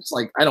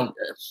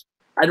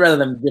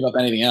them give up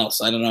anything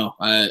else. I don't know.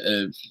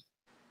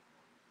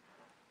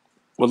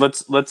 Well,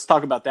 let's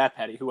talk about that,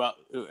 Patty. Who else,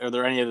 are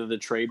there any of the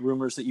trade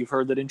rumors that you've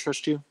heard that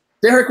interest you?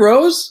 Derrick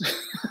Rose.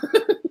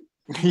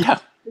 Yeah.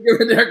 Give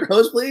me Derrick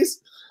Rose,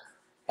 please.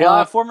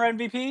 Former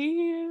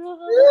MVP.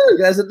 Yeah,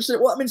 guys.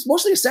 Well, it's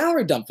mostly a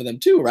salary dump for them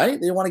too, right?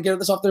 They want to get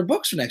this off their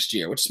books for next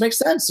year, which makes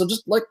sense. So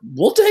just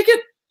we'll take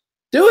it,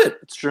 do it.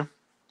 It's true.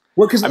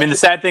 Well, because the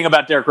sad thing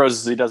about Derrick Rose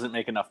is he doesn't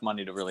make enough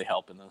money to really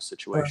help in those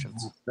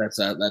situations.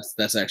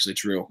 That's actually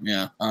true.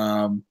 Yeah.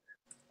 I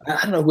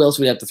don't know who else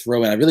we have to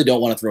throw in. I really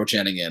don't want to throw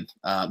Channing in.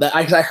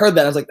 I heard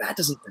that I was like, that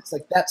doesn't. It's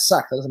that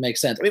sucks. That doesn't make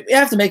sense. We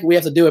have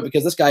to do it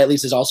because this guy at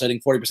least is also hitting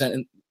 40%,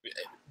 and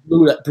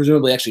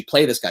presumably actually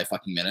play this guy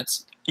fucking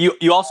minutes.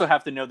 You also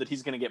have to know that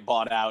he's going to get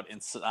bought out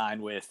and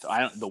signed with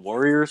the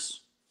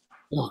Warriors.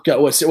 Oh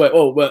God! That's what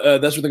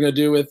they're going to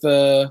do with.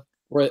 That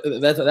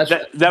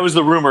was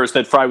the rumors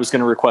that Fry was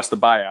going to request a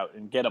buyout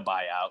and get a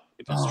buyout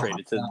if he's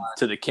traded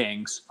to the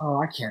Kings.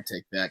 Oh, I can't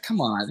take that. Come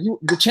on, and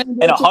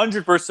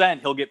 100%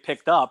 he'll get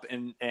picked up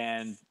and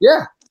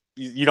yeah.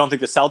 You don't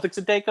think the Celtics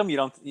would take him? You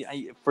don't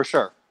for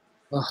sure.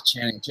 Oh,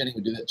 Channing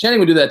would do that. Channing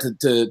would do that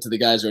to the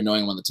guys who are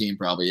annoying him on the team,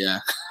 probably. Yeah,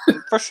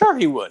 for sure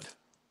he would.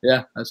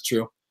 Yeah, that's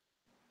true.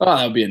 Oh,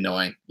 that would be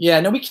annoying. Yeah,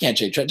 no, we can't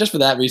trade. Just for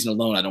that reason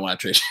alone, I don't want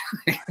to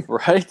trade.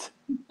 Right?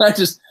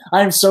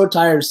 I'm so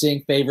tired of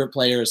seeing favorite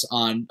players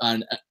on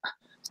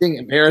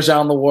seeing Bears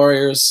on the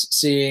Warriors,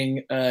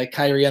 seeing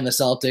Kyrie on the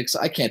Celtics.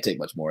 I can't take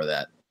much more of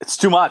that. It's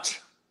too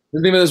much.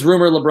 There's even this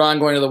rumor of LeBron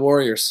going to the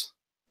Warriors.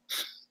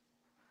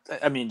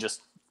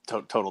 Just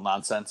total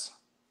nonsense.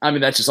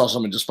 That's just also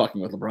someone just fucking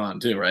with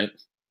LeBron too, right?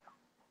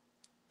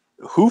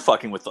 Who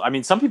fucking with?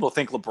 Some people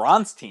think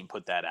LeBron's team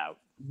put that out.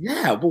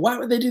 Yeah, but why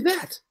would they do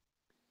that?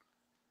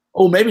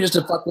 Oh, maybe just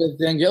to fuck with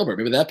Dan Gilbert.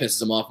 Maybe that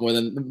pisses him off more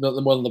than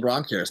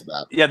LeBron cares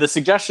about. Yeah, the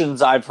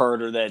suggestions I've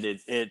heard are that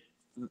it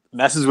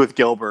messes with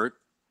Gilbert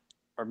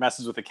or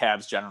messes with the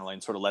Cavs generally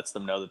and sort of lets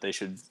them know that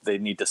they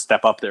need to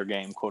step up their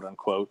game, quote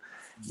unquote.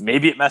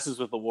 Maybe it messes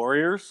with the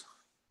Warriors.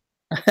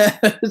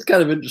 It's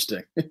kind of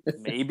interesting.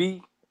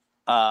 Maybe.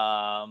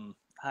 I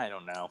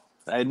don't know.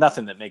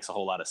 Nothing that makes a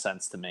whole lot of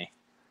sense to me.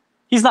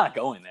 He's not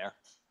going there.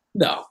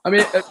 No.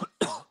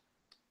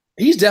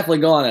 He's definitely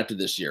gone after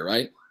this year,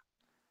 right?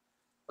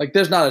 Like,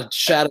 there's not a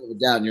shadow of a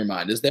doubt in your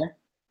mind, is there?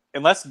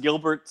 Unless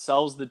Gilbert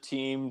sells the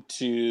team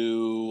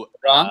to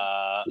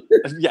LeBron?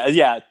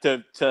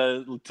 to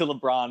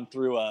LeBron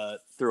through a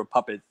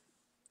puppet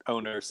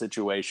owner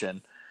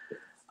situation.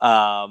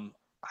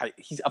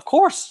 He's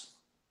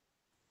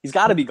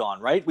got to be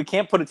gone, right? We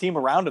can't put a team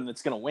around him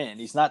that's going to win.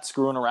 He's not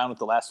screwing around with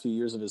the last few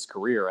years of his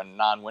career in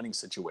non-winning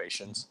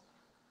situations.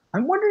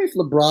 I'm wondering if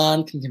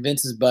LeBron can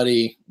convince his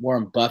buddy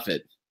Warren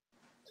Buffett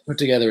to put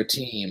together a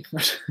team.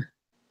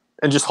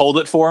 And just hold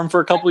it for him for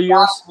a couple of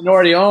years?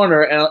 Minority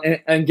owner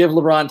and give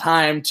LeBron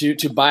time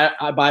to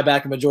buy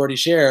back a majority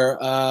share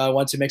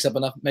once he makes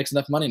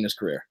enough money in his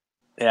career.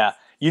 Yeah.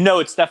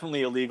 It's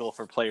definitely illegal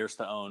for players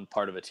to own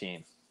part of a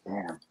team.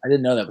 Damn. I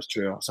didn't know that was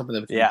true.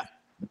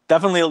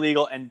 Definitely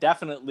illegal, and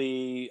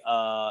definitely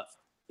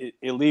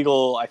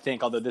illegal, I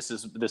think, although this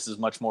is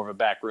much more of a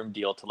backroom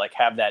deal, to like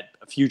have that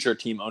future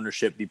team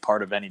ownership be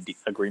part of any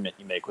agreement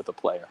you make with a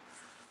player.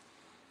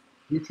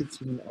 Future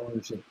team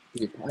ownership.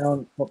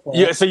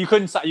 Yeah, so you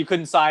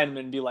couldn't sign him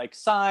and be like,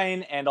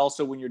 sign, and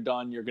also when you're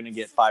done, you're going to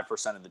get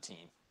 5% of the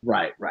team.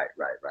 Right.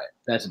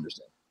 That's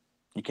interesting.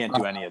 You can't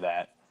do any of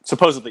that.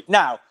 Supposedly.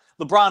 Now,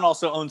 LeBron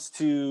also owns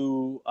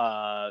two.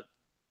 Oh,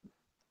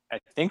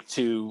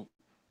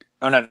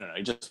 no,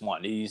 he just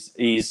one.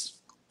 He's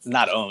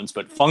not owns,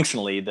 but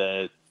functionally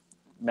the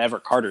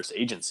Maverick Carter's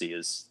agency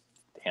is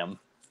him.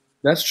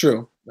 That's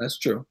true.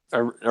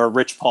 Or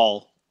Rich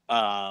Paul.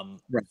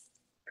 Right.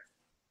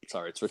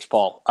 Sorry, it's Rich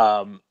Paul.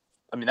 I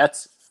mean,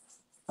 that's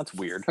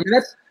weird. I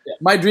mean,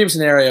 my dream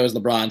scenario is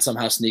LeBron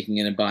somehow sneaking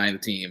in and buying the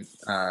team,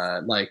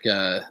 like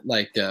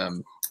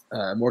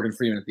Morgan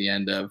Freeman at the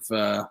end of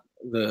the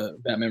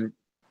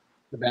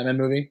Batman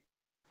movie.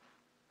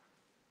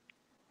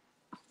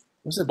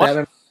 What's it?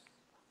 Batman.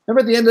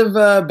 Remember at the end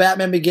of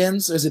Batman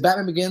Begins? Is it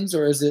Batman Begins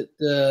or is it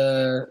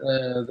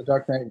the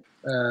Dark Knight?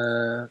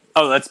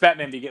 That's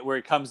Batman Begins, where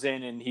he comes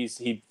in and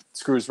he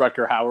screws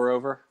Rutger Hauer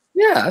over.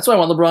 Yeah, that's why I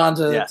want LeBron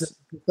to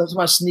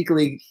somehow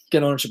sneakily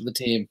get ownership of the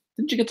team.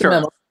 Didn't you get the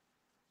memo?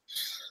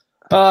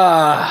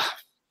 I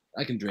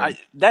can dream.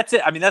 That's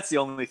it. I mean, that's the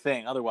only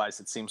thing. Otherwise,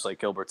 it seems like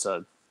Gilbert's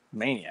a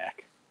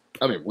maniac.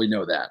 I mean, we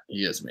know that he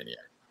is a maniac.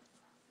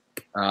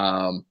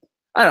 I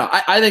don't know.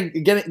 I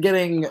think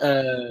getting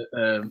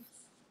I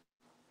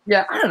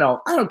don't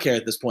know. I don't care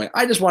at this point.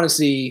 I just want to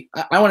see.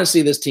 I want to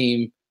see this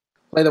team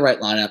play the right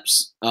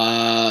lineups,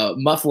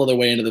 muffle their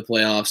way into the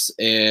playoffs,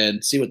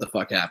 and see what the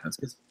fuck happens.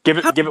 Give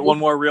it one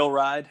more real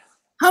ride.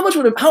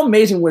 How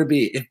amazing would it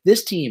be if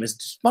this team, as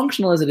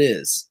dysfunctional as it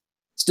is,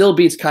 still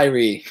beats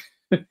Kyrie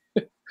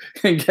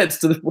and gets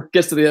to the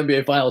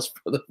NBA Finals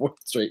for the fourth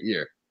straight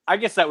year? I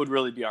guess that would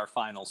really be our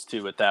finals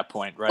too at that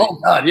point, right? Oh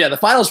God, yeah, the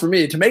finals for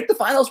me to make the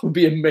finals would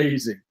be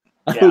amazing.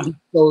 I would be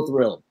so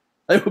thrilled.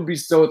 I would be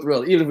so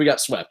thrilled, even if we got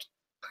swept.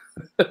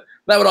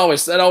 That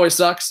always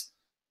sucks.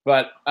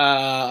 But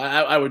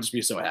I would just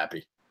be so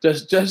happy,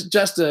 just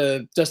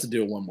to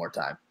do it one more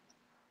time,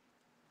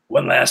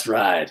 one last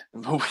ride.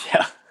 Oh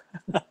yeah,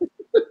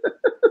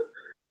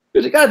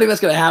 because you gotta think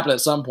that's gonna happen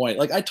at some point.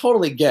 Like I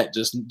totally get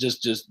just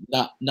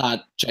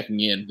not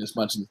checking in this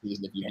much in the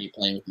season if you hate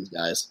playing with these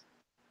guys.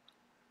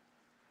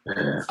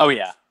 Oh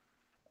yeah.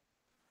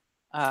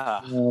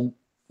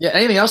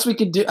 Anything else we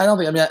could do? I don't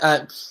think. I mean,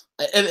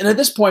 and at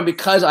this point,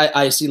 because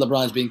I see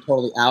LeBron's being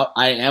totally out,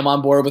 I am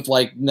on board with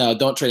like, no,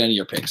 don't trade any of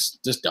your picks.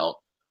 Just don't.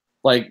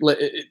 I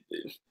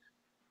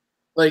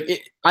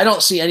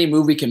don't see any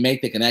move we can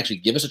make that can actually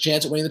give us a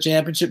chance at winning the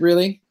championship.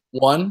 Really,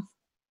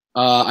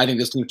 I think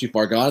this team's too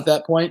far gone at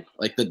that point.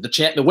 Like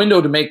the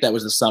window to make that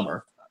was the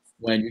summer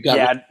when you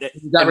got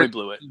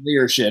blew it.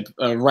 Leadership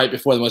right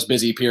before the most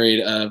busy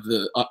period of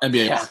the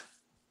NBA. Yeah.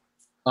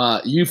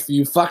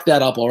 You fucked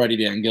that up already,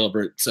 Dan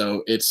Gilbert.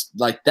 So it's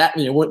like that.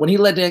 When he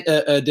let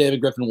David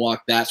Griffin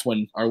walk, that's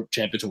when our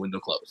championship window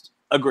closed.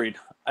 Agreed.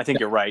 I think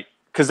you're right,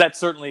 because that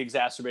certainly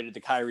exacerbated the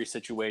Kyrie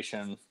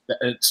situation.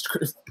 It's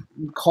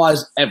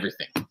caused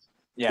everything.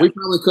 Yeah, we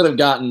probably could have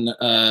gotten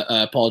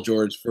Paul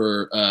George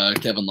for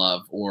Kevin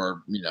Love,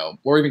 or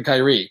even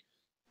Kyrie,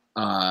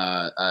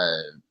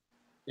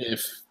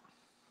 if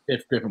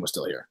Griffin was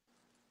still here.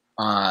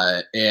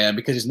 And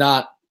because he's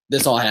not,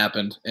 this all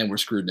happened, and we're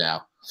screwed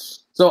now.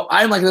 So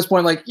I'm like at this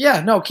point, like,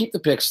 yeah, no, keep the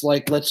picks.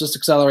 Like, let's just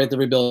accelerate the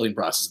rebuilding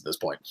process at this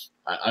point.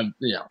 I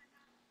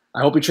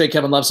hope we trade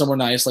Kevin Love somewhere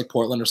nice, like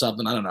Portland or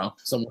something. I don't know,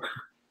 somewhere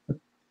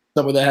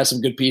that has some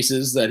good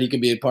pieces that he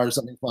could be a part of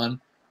something fun.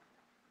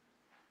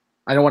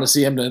 I don't want to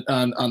see him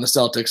on the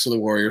Celtics or the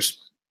Warriors.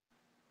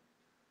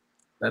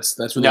 That's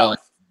really all.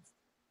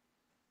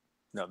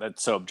 No,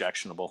 that's so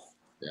objectionable.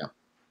 Yeah.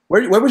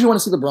 Where would you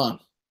want to see LeBron?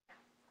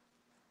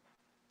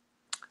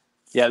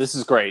 Yeah, this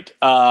is great.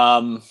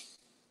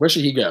 Where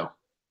should he go?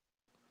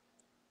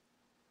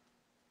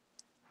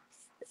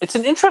 It's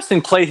an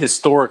interesting play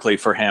historically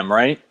for him,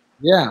 right?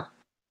 Yeah.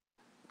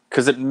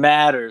 Because it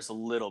matters a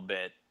little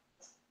bit.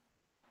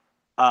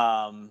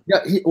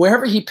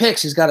 Wherever he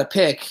picks, he's got to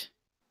pick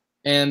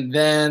and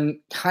then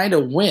kind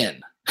of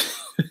win.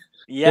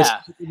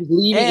 Yeah.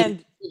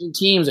 And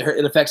teams,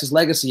 it affects his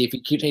legacy. If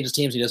he changes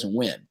teams, he doesn't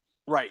win.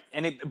 Right.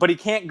 But he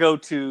can't go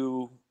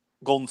to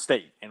Golden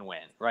State and win,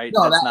 right?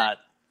 No, That's not.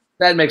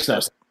 That makes no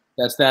sense.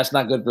 That's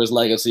not good for his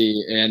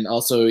legacy, and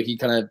also he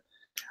kind of.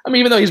 I mean,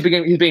 even though he's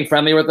being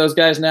friendly with those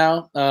guys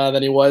now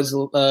than he was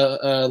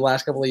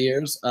last couple of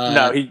years.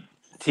 No,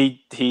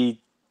 he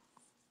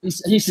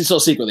still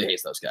secretly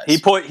hates those guys.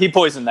 He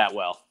poisoned that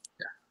well.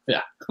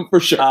 Yeah, for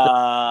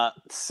sure.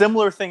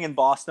 Similar thing in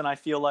Boston. I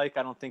feel like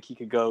I don't think he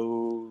could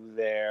go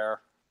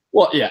there.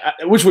 Well, yeah,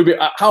 which would be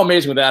how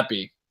amazing would that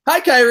be?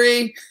 Hi,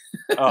 Kyrie.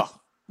 Oh,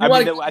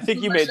 I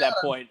think you made that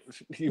point.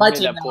 You made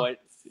that point.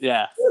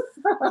 Yeah,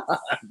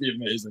 that'd be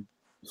amazing.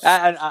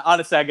 And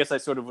honestly, I guess I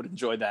sort of would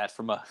enjoy that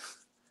from a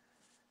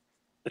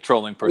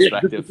trolling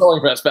perspective. The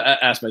trolling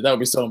aspect, that would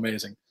be so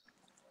amazing.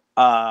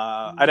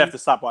 I'd have to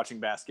stop watching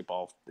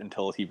basketball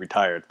until he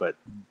retired, but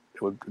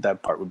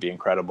that part would be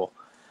incredible.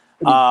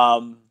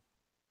 I'm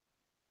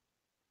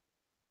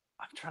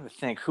trying to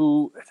think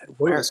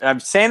where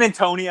San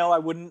Antonio. I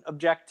wouldn't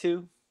object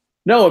to.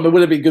 No, I mean,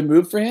 would it be a good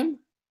move for him?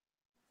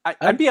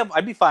 I'd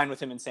be fine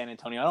with him in San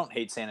Antonio. I don't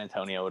hate San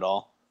Antonio at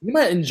all. You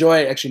might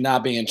enjoy actually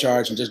not being in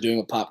charge and just doing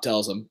what Pop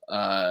tells him.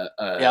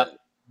 Yeah,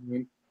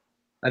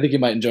 I think you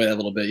might enjoy that a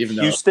little bit. Even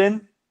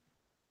Houston.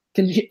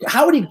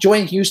 How would he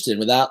join Houston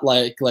without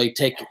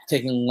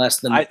taking less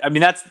than? I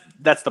mean,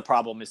 that's the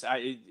problem. Is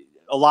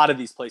a lot of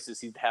these places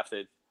he'd have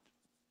to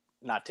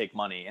not take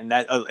money, and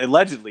that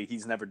allegedly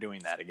he's never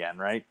doing that again,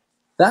 right?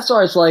 That's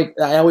why it's like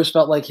I always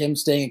felt like him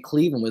staying in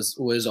Cleveland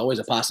was always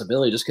a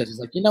possibility, just because he's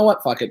like, you know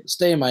what, fuck it,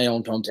 stay in my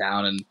own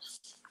hometown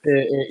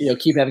and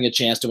keep having a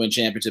chance to win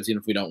championships even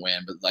if we don't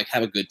win, but like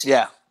have a good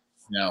team.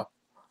 Yeah,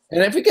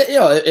 And if we get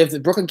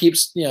if Brooklyn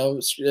keeps their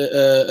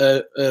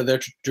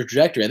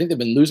trajectory, I think they've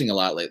been losing a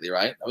lot lately,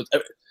 right?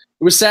 It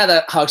was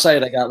sad how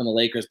excited I got when the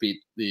Lakers beat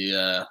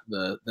the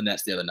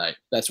Nets the other night.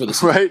 That's where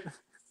right.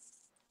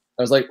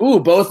 I was like, ooh,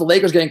 both the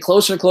Lakers getting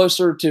closer and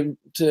closer to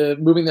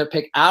moving their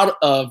pick out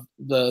of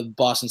the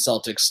Boston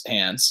Celtics'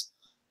 hands,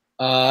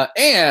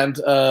 and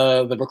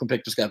the Brooklyn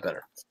pick just got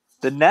better.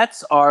 The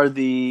Nets are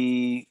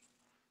the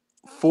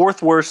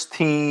fourth worst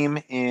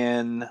team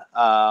in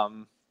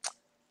the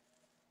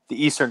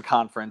Eastern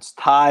Conference,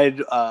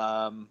 tied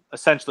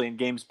essentially in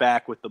games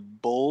back with the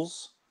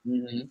Bulls.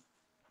 Mm-hmm.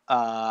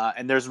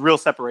 And there's real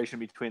separation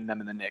between them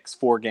and the Knicks,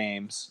 4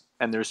 games.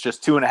 And there's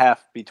just 2.5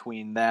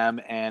 between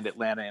them and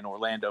Atlanta and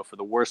Orlando for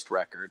the worst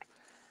record.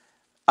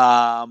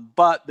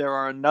 But there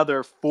are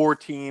another 4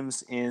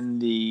 teams in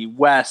the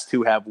West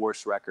who have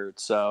worse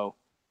records. So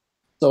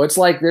it's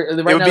like it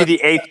would be the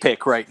 8th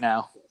pick right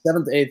now.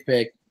 7th, 8th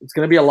pick. It's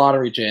going to be a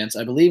lottery chance.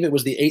 I believe it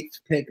was the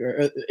 8th pick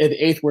or the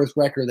 8th worst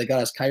record that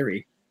got us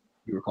Kyrie.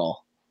 You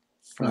recall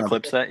from the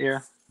Clips that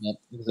year? Yep,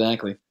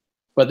 exactly.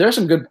 But there's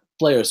some good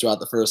players throughout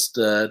the first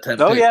 10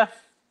 picks. Oh yeah.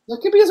 There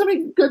could be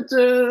something good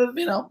to,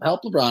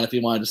 help LeBron if he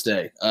wanted to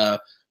stay.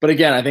 But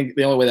again, I think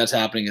the only way that's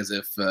happening is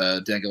if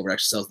Dan Gilbert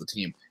actually sells the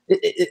team.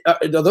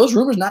 Are those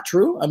rumors not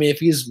true? I mean, if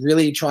he's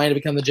really trying to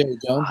become the Jerry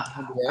Jones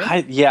of the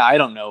NBA? I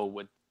don't know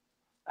what.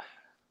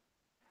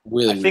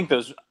 Really, I think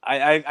those.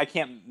 I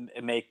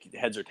can't make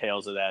heads or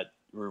tails of that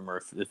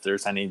rumor if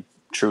there's any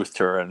truth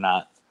to it or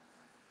not.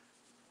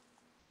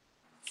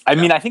 I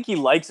mean, I think he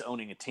likes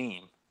owning a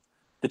team.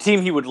 The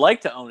team he would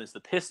like to own is the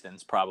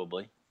Pistons,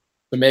 probably.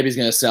 But maybe he's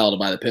going to sell to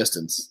buy the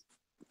Pistons.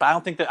 But I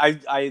don't think that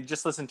I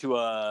just listened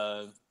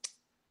to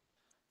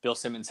Bill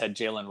Simmons had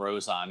Jalen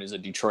Rose on, who's a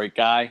Detroit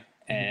guy,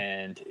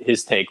 and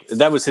his take.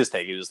 That was his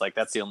take. He was like,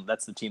 "That's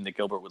the team that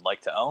Gilbert would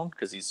like to own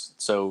because he's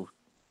so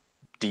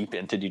deep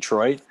into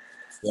Detroit."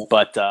 Yeah.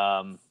 But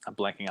I'm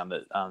blanking on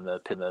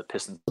the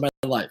Pistons. My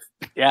life.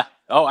 Yeah.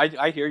 Oh,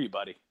 I hear you,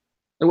 buddy.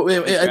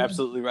 You're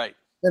absolutely right.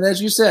 And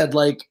as you said,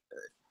 like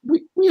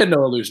we had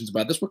no illusions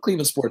about this. We're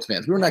Cleveland sports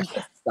fans. We were not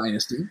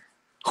dynasty.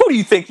 Who do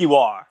you think you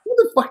are? Who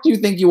the fuck do you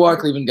think you are,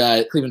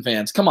 Cleveland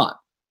fans? Come on.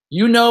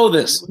 You know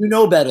this. You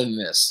know better than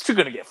this. You're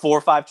going to get 4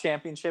 or 5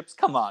 championships?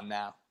 Come on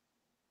now.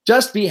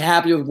 Just be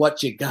happy with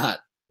what you got.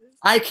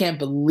 I can't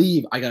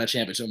believe I got a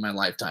championship in my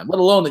lifetime, let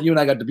alone that you and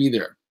I got to be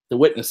there to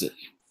witness it.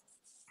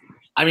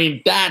 I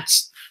mean,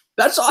 that's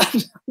all.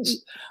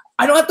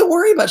 I don't have to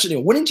worry about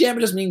shit. Winning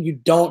championships means you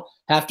don't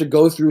have to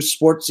go through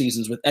sports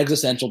seasons with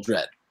existential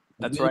dread.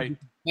 That's right.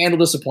 Handle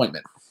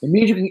disappointment. It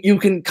means you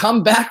can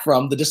come back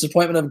from the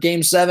disappointment of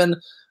Game 7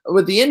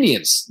 with the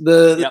Indians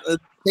the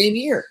same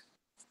year.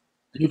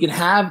 You can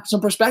have some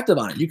perspective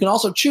on it. You can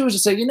also choose to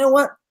say, you know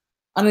what?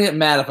 I'm going to get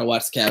mad if I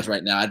watch the Cavs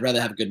right now. I'd rather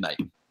have a good night.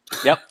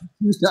 Yep.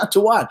 Choose not to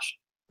watch.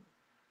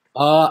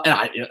 So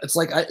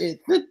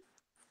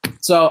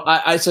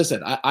as I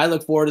said, I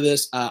look forward to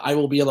this. I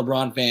will be a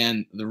LeBron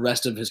fan the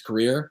rest of his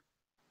career.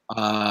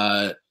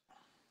 Caveats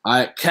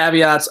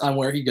on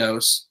where he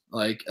goes.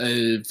 Like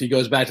if he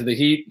goes back to the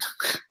Heat,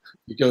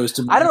 he goes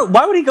to. I don't know.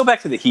 Why would he go back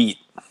to the Heat?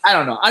 I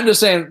don't know. I'm just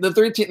saying the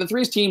three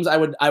teams I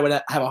would have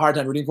a hard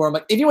time rooting for him.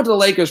 Like if he went to the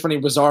Lakers for any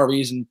bizarre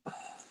reason,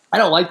 I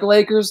don't like the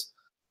Lakers.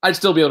 I'd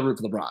still be able to root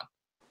for LeBron.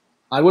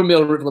 I wouldn't be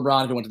able to root for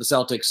LeBron if he went to the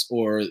Celtics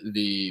or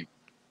the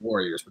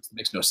Warriors, which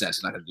makes no sense.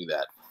 He's not going to do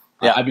that.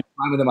 Yeah. I'd be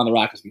fine with him on the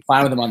Rockets. Be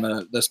fine with him on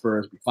the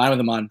Spurs. Be fine with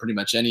him on pretty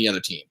much any other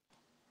team.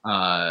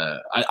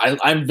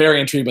 I'm very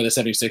intrigued by the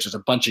 76ers, a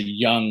bunch of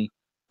young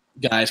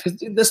guys, because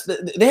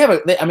they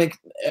have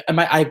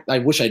I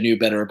wish I knew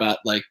better about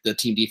like the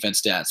team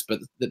defense stats, but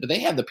they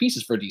have the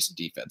pieces for a decent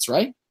defense,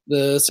 right?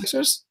 The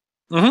Sixers.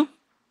 Mm-hmm.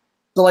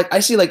 So like I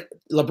see like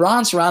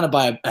LeBron surrounded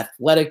by an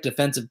athletic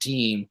defensive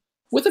team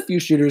with a few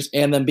shooters,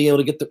 and then being able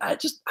to get the. I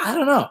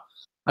don't know.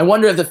 I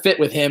wonder if the fit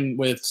with him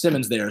with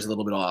Simmons there is a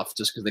little bit off,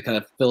 just because they kind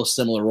of fill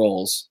similar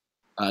roles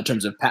in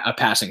terms of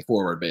passing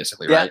forward,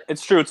 basically. Yeah, right?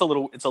 It's true. It's a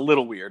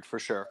little weird for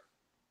sure.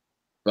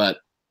 But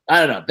I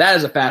don't know. That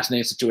is a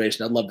fascinating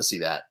situation. I'd love to see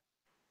that.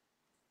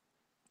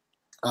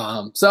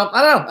 So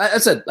I don't know. I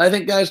said I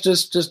think guys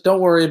just don't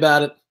worry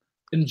about it.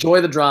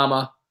 Enjoy the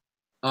drama.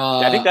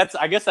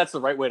 I guess that's the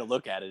right way to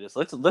look at it. Is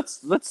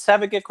let's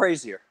have it get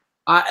crazier.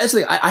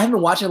 Actually, I haven't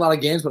been watching a lot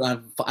of games, but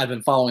I've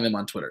been following them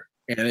on Twitter,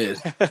 and it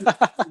is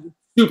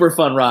super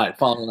fun ride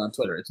following them on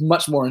Twitter. It's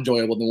much more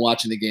enjoyable than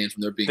watching the games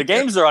when they're being. The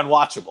games are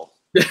unwatchable.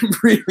 They're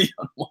really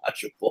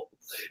unwatchable.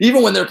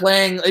 Even when they're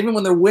playing, even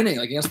when they're winning,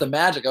 like against the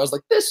Magic, I was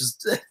like,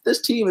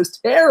 this team is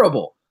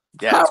terrible.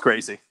 Yeah, it's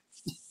crazy.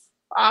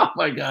 Oh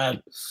my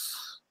god.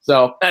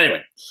 So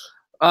anyway,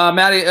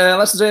 Matty,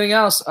 unless there's anything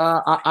else,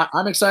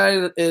 I'm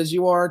excited as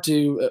you are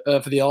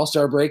for the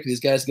All-Star break. These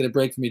guys get a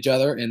break from each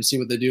other and see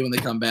what they do when they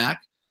come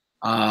back.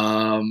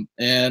 I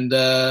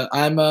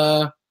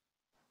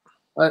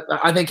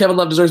think Kevin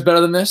Love deserves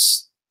better than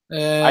this.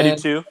 And, I do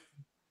too.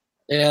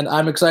 And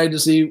I'm excited to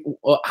see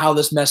how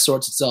this mess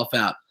sorts itself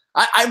out.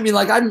 I mean,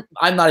 like I'm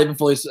not even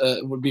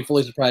would be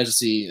fully surprised to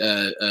see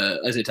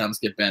Isaiah Thomas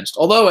get benched.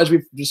 Although, as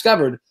we've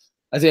discovered,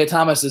 Isaiah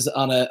Thomas is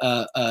on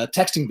a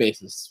texting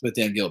basis with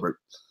Dan Gilbert.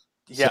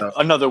 Yeah, so.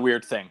 Another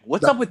weird thing.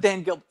 What's up with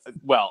Dan Gilbert?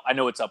 Well, I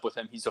know what's up with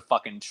him. He's a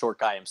fucking short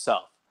guy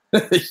himself.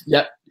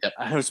 Yep.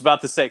 I was about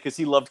to say, because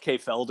he loved Kay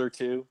Felder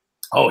too.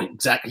 Oh,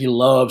 exactly. He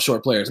loves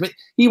short players. I mean,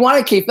 he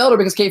wanted Kay Felder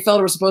because Kay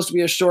Felder was supposed to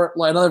be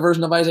another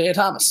version of Isaiah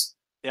Thomas.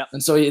 Yeah.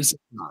 And so he insisted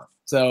on it.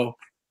 So,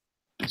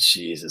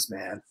 Jesus,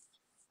 man.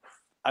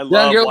 I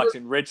love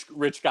watching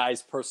rich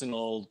guys'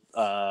 personal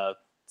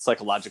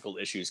psychological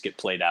issues get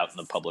played out in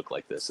the public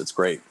like this. It's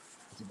great.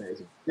 It's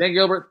amazing. Dan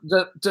Gilbert,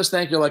 just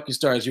thank your lucky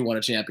stars you won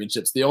a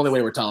championship. It's the only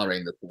way we're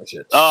tolerating this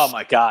bullshit. Oh,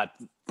 my God.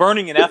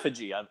 Burning an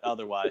effigy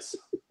otherwise.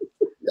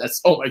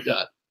 Yes. Oh, my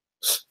God.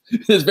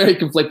 It's very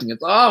conflicting.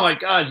 It's, oh, my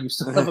God, you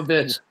son of a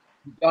bitch.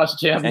 You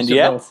lost a championship. And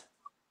yet.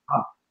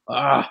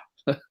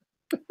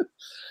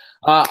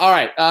 All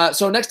right.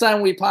 So next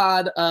time we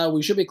pod,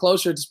 we should be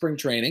closer to spring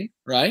training,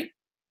 right?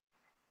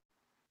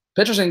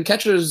 Pitchers and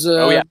catchers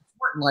in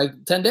like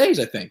 10 days,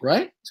 I think,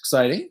 right? It's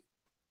exciting.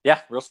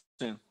 Yeah, real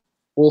soon.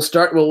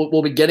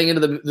 We'll be getting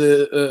into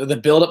the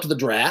build up to the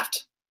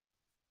draft.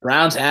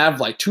 Browns have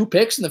like 2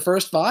 picks in the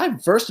first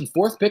and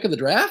fourth pick of the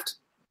draft.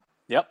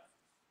 Yep.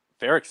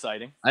 Very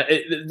exciting.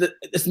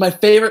 It's my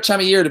favorite time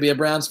of year to be a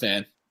Browns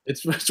fan.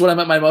 It's when I'm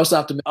at my most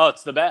optimistic. Oh,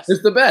 it's the best.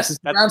 It's the best. It's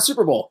the Browns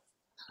Super Bowl.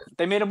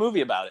 They made a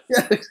movie about it.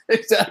 Yeah,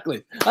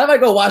 exactly. I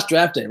might go watch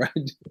draft day,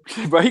 right?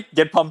 Right?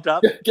 Get pumped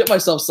up. Get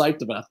myself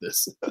psyched about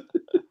this.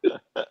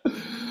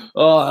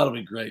 Oh, that'll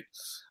be great.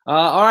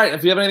 All right.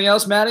 If you have anything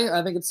else, Matty,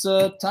 I think it's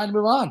time to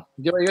move on.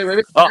 Get ready for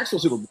the actual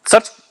Super Bowl.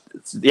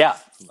 Yeah,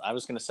 I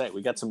was going to say,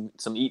 we got some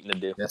eating to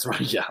do. That's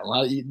right. Yeah, a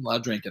lot of eating, a lot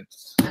of drinking.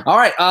 All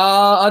right.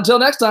 Until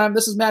next time,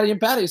 this is Matty and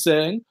Patty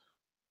saying...